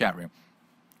that in the chat room.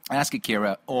 Ask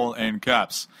Akira, all in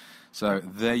caps. So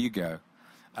there you go.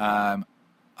 All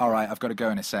right, I've got to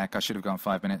go in a sec. I should have gone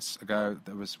 5 minutes ago.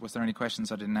 Was there any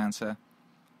questions I didn't answer?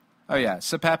 Oh, yeah.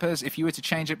 Sir Peppers, if you were to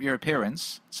change up your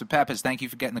appearance... Sir Peppers, thank you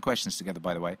for getting the questions together,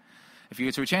 by the way. If you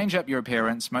were to change up your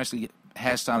appearance, mostly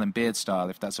hairstyle and beard style,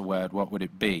 if that's a word, what would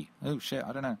it be? Oh, shit,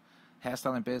 I don't know.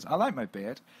 Hairstyle and beards. I like my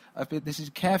beard. This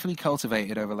is carefully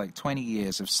cultivated over, 20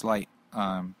 years of slight...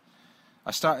 I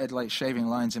started, shaving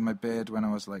lines in my beard when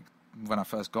I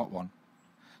first got one. Do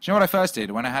you know what I first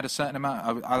did? When I had a certain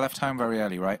amount... I left home very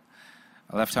early, right?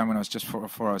 I left home when I was just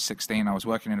before I was 16. I was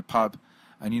working in a pub.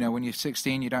 And, when you're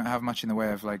 16, you don't have much in the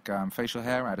way of, facial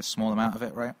hair. I had a small amount of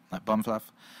it, right? Like bum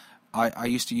fluff. I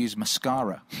used to use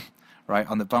mascara, right,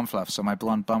 on the bum fluff, so my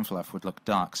blonde bum fluff would look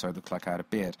dark, so it looked like I had a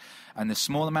beard. And the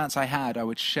small amounts I had, I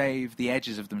would shave the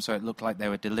edges of them so it looked like they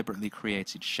were deliberately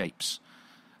created shapes.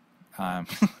 And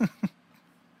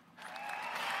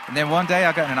then one day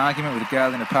I got in an argument with a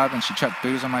girl in a pub, and she chucked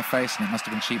booze on my face, and it must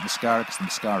have been cheap mascara because the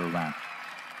mascara ran.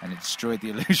 And it destroyed the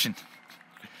illusion.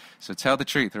 So tell the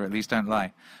truth, or at least don't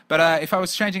lie. But if I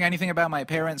was changing anything about my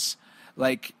appearance,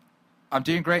 I'm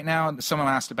doing great now. Someone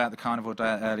asked about the carnivore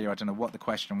diet earlier. I don't know what the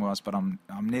question was, but I'm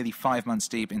nearly 5 months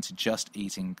deep into just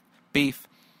eating beef.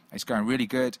 It's going really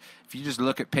good. If you just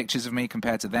look at pictures of me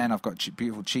compared to then, I've got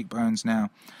beautiful cheekbones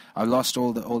now. I lost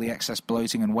all the excess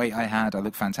bloating and weight I had. I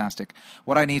look fantastic.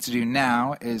 What I need to do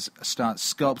now is start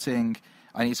sculpting.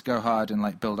 I need to go hard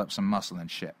and build up some muscle and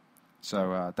shit.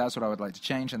 So that's what I would like to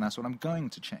change, and that's what I'm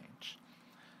going to change.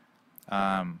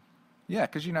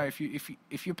 Because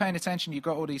if you're paying attention, you've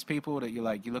got all these people that you're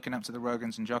looking up to, the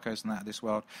Rogans and Jockos and that of this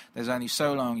world. There's only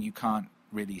so long you can't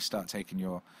really start taking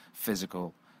your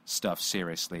physical stuff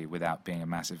seriously without being a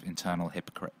massive internal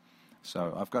hypocrite.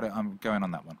 So I'm going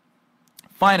on that one.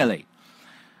 Finally,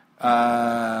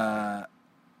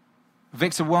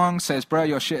 Victor Wong says, bro,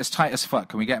 your shit is tight as fuck.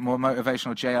 Can we get more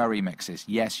motivational JR remixes?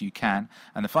 Yes, you can.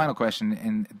 And the final question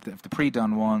in the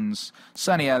pre-done ones,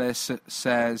 Sonny Ellis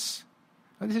says...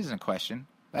 Oh, this isn't a question.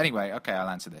 Anyway, okay, I'll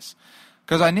answer this.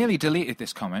 Because I nearly deleted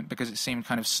this comment because it seemed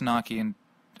kind of snarky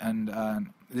and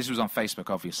this was on Facebook,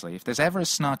 obviously. If there's ever a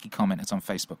snarky comment, it's on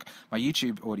Facebook. My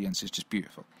YouTube audience is just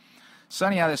beautiful.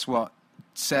 Sonny Ellis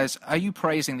says, are you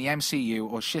praising the MCU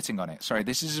or shitting on it? Sorry,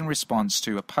 this is in response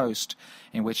to a post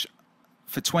in which...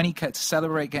 For 20K, to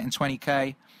celebrate getting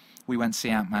 20K, we went to see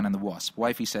Ant-Man and the Wasp.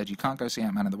 Wifey said, you can't go see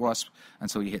Ant-Man and the Wasp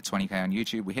until you hit 20K on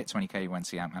YouTube. We hit 20K, we went to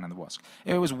see Ant-Man and the Wasp.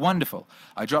 It was wonderful.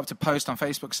 I dropped a post on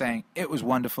Facebook saying, it was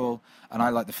wonderful, and I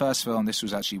liked the first film. This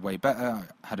was actually way better.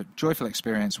 I had a joyful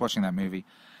experience watching that movie.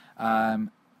 And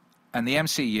the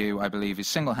MCU, I believe, is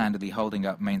single-handedly holding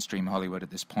up mainstream Hollywood at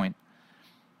this point.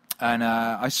 And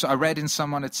I read in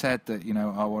someone had said that,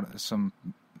 some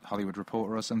Hollywood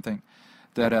reporter or something,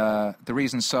 that the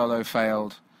reason Solo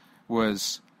failed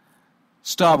was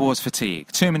Star Wars fatigue.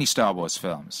 Too many Star Wars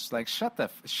films. Shut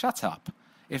up.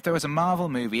 If there was a Marvel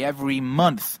movie every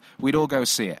month, we'd all go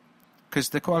see it. Because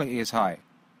the quality is high.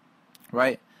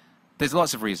 Right? There's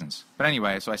lots of reasons. But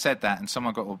anyway, so I said that, and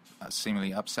someone got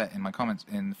seemingly upset in my comments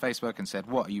in Facebook and said,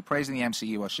 what, are you praising the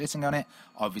MCU or shitting on it?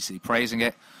 Obviously praising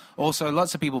it. Also,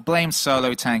 lots of people blame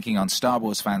Solo tanking on Star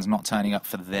Wars fans not turning up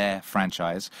for their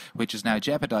franchise, which has now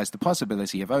jeopardized the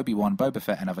possibility of Obi-Wan, Boba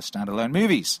Fett, and other standalone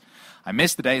movies. I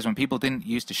miss the days when people didn't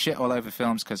used to shit all over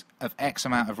films because of X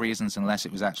amount of reasons unless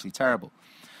it was actually terrible.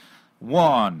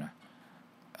 1,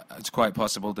 it's quite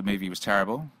possible the movie was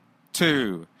terrible.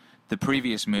 2, the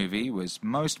previous movie was,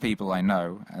 most people I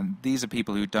know, and these are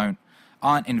people who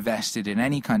aren't invested in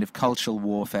any kind of cultural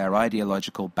warfare,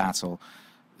 ideological battle,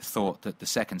 thought that the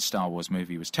second Star Wars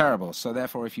movie was terrible. So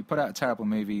therefore, if you put out a terrible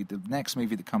movie, the next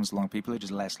movie that comes along, people are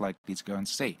just less likely to go and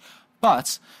see.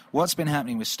 But what's been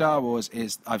happening with Star Wars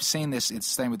is, I've seen this, it's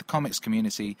the same with the comics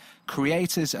community,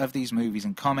 creators of these movies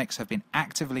and comics have been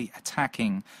actively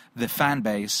attacking the fan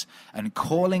base and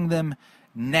calling them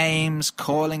names,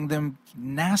 calling them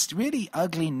nasty, really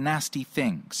ugly, nasty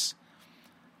things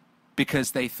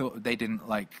because they thought they didn't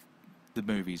like the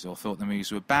movies or thought the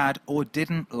movies were bad or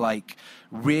didn't like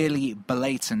really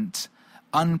blatant,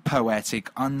 unpoetic,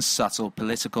 unsubtle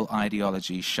political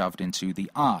ideology shoved into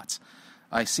the art.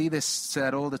 I see this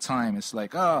said all the time. It's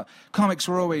like, oh, comics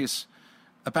were always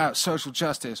about social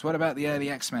justice. What about the early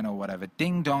X-Men or whatever?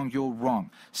 Ding dong, you're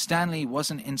wrong. Stan Lee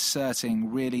wasn't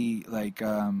inserting really like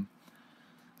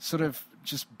sort of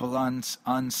just blunt,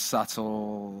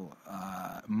 unsubtle,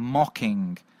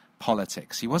 mocking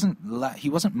politics. He wasn't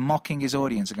mocking his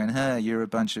audience and going, "Hey, you're a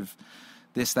bunch of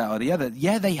this, that, or the other."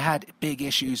 Yeah, they had big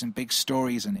issues and big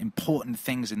stories and important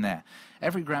things in there.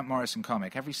 Every Grant Morrison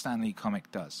comic, every Stan Lee comic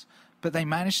does. But they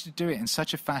managed to do it in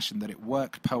such a fashion that it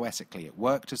worked poetically. It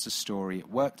worked as a story.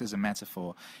 It worked as a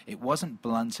metaphor. It wasn't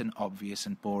blunt and obvious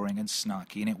and boring and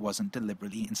snarky, and it wasn't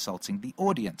deliberately insulting the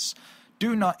audience.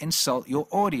 Do not insult your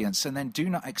audience, and then do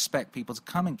not expect people to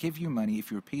come and give you money if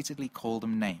you repeatedly call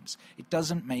them names. It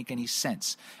doesn't make any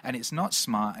sense. And it's not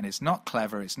smart, and it's not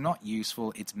clever, it's not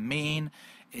useful, it's mean,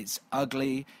 it's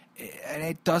ugly, and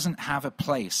it doesn't have a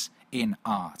place in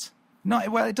art.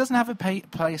 It doesn't have a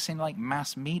place in like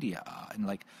mass media art and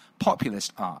like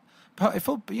populist art.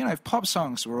 If pop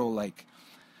songs were all like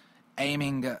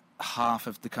aiming at half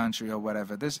of the country or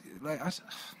whatever, that's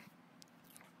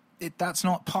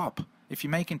not pop. If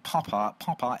you're making pop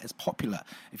art is popular.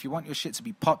 If you want your shit to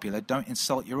be popular, don't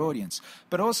insult your audience.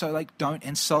 But also, like, don't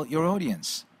insult your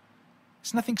audience.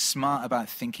 There's nothing smart about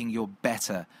thinking you're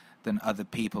better than other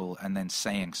people and then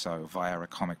saying so via a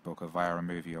comic book or via a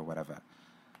movie or whatever.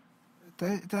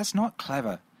 That's not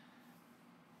clever.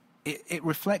 It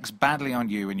reflects badly on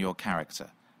you and your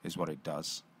character, is what it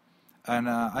does. And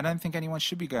I don't think anyone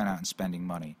should be going out and spending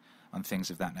money on things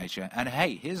of that nature. And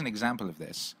hey, here's an example of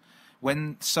this.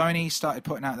 When Sony started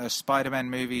putting out those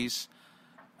Spider-Man movies,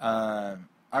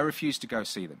 I refused to go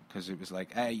see them because it was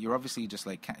like, hey, you're obviously just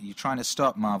like, you're trying to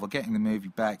stop Marvel getting the movie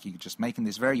back. You're just making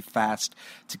this very fast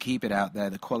to keep it out there.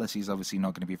 The quality is obviously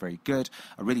not going to be very good.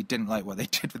 I really didn't like what they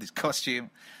did with his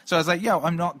costume. So I was like, yo,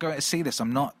 I'm not going to see this.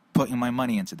 I'm not putting my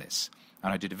money into this.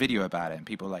 And I did a video about it, and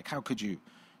people were like, how could you?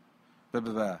 Blah,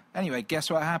 blah, blah. Anyway, guess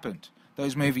what happened?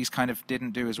 Those movies kind of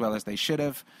didn't do as well as they should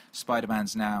have.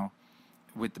 Spider-Man's now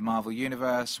with the Marvel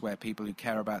Universe, where people who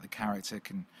care about the character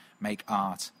can make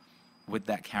art with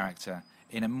that character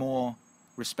in a more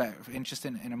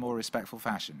in a more respectful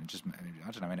fashion, just,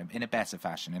 I don't know, in a better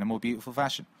fashion, in a more beautiful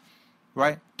fashion,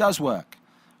 right? Does work.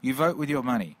 You vote with your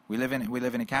money. We live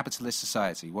in a capitalist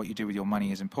society. What you do with your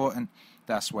money is important.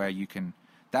 That's where you can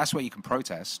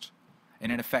protest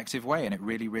in an effective way, and it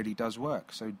really, really does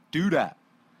work. So do that.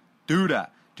 Do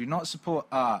that. Do not support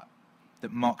art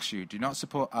that mocks you. Do not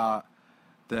support art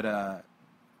that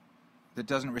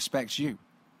doesn't respect you,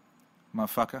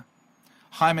 motherfucker.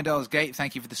 Hymandel's Gate,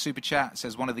 thank you for the super chat.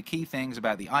 Says one of the key things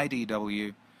about the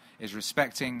IDW is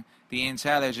respecting the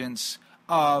intelligence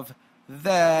of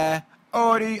their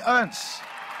audience.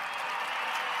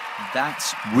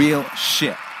 That's real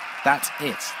shit. That's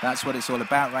it. That's what it's all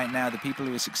about right now. The people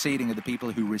who are succeeding are the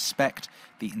people who respect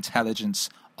the intelligence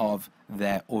of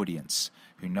their audience,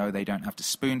 who know they don't have to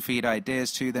spoon-feed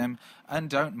ideas to them and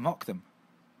don't mock them.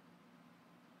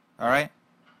 All right?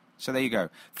 So there you go.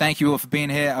 Thank you all for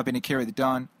being here. I've been Akira the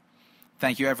Don.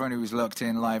 Thank you everyone who was locked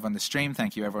in live on the stream.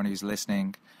 Thank you everyone who's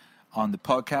listening on the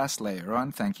podcast later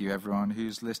on. Thank you everyone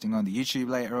who's listening on the YouTube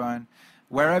later on.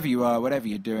 Wherever you are, whatever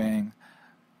you're doing,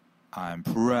 I'm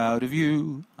proud of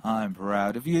you. I'm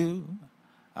proud of you.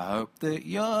 I hope that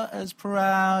you're as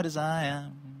proud as I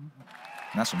am.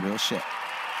 And that's some real shit.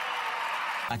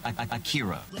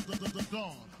 Akira.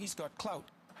 He's got clout.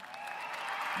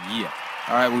 Yeah.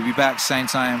 All right, we'll be back same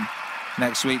time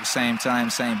next week, same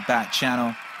time, same bat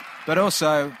channel. But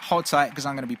also, hold tight because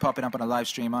I'm going to be popping up on a live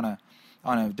stream on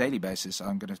a daily basis.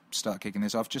 I'm going to start kicking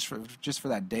this off just for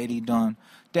that daily dawn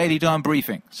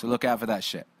briefing. So look out for that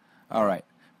shit. All right,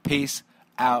 peace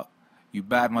out, you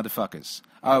bad motherfuckers.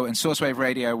 Oh, and Sourcewave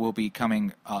Radio will be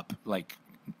coming up like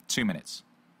 2 minutes.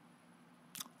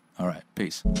 All right,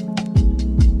 peace.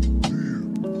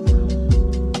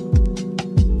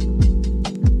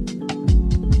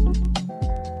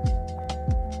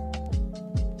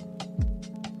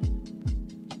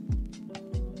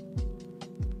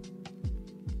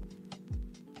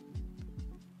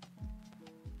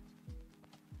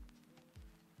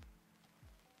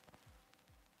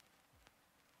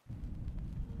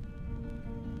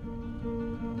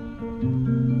 Bye.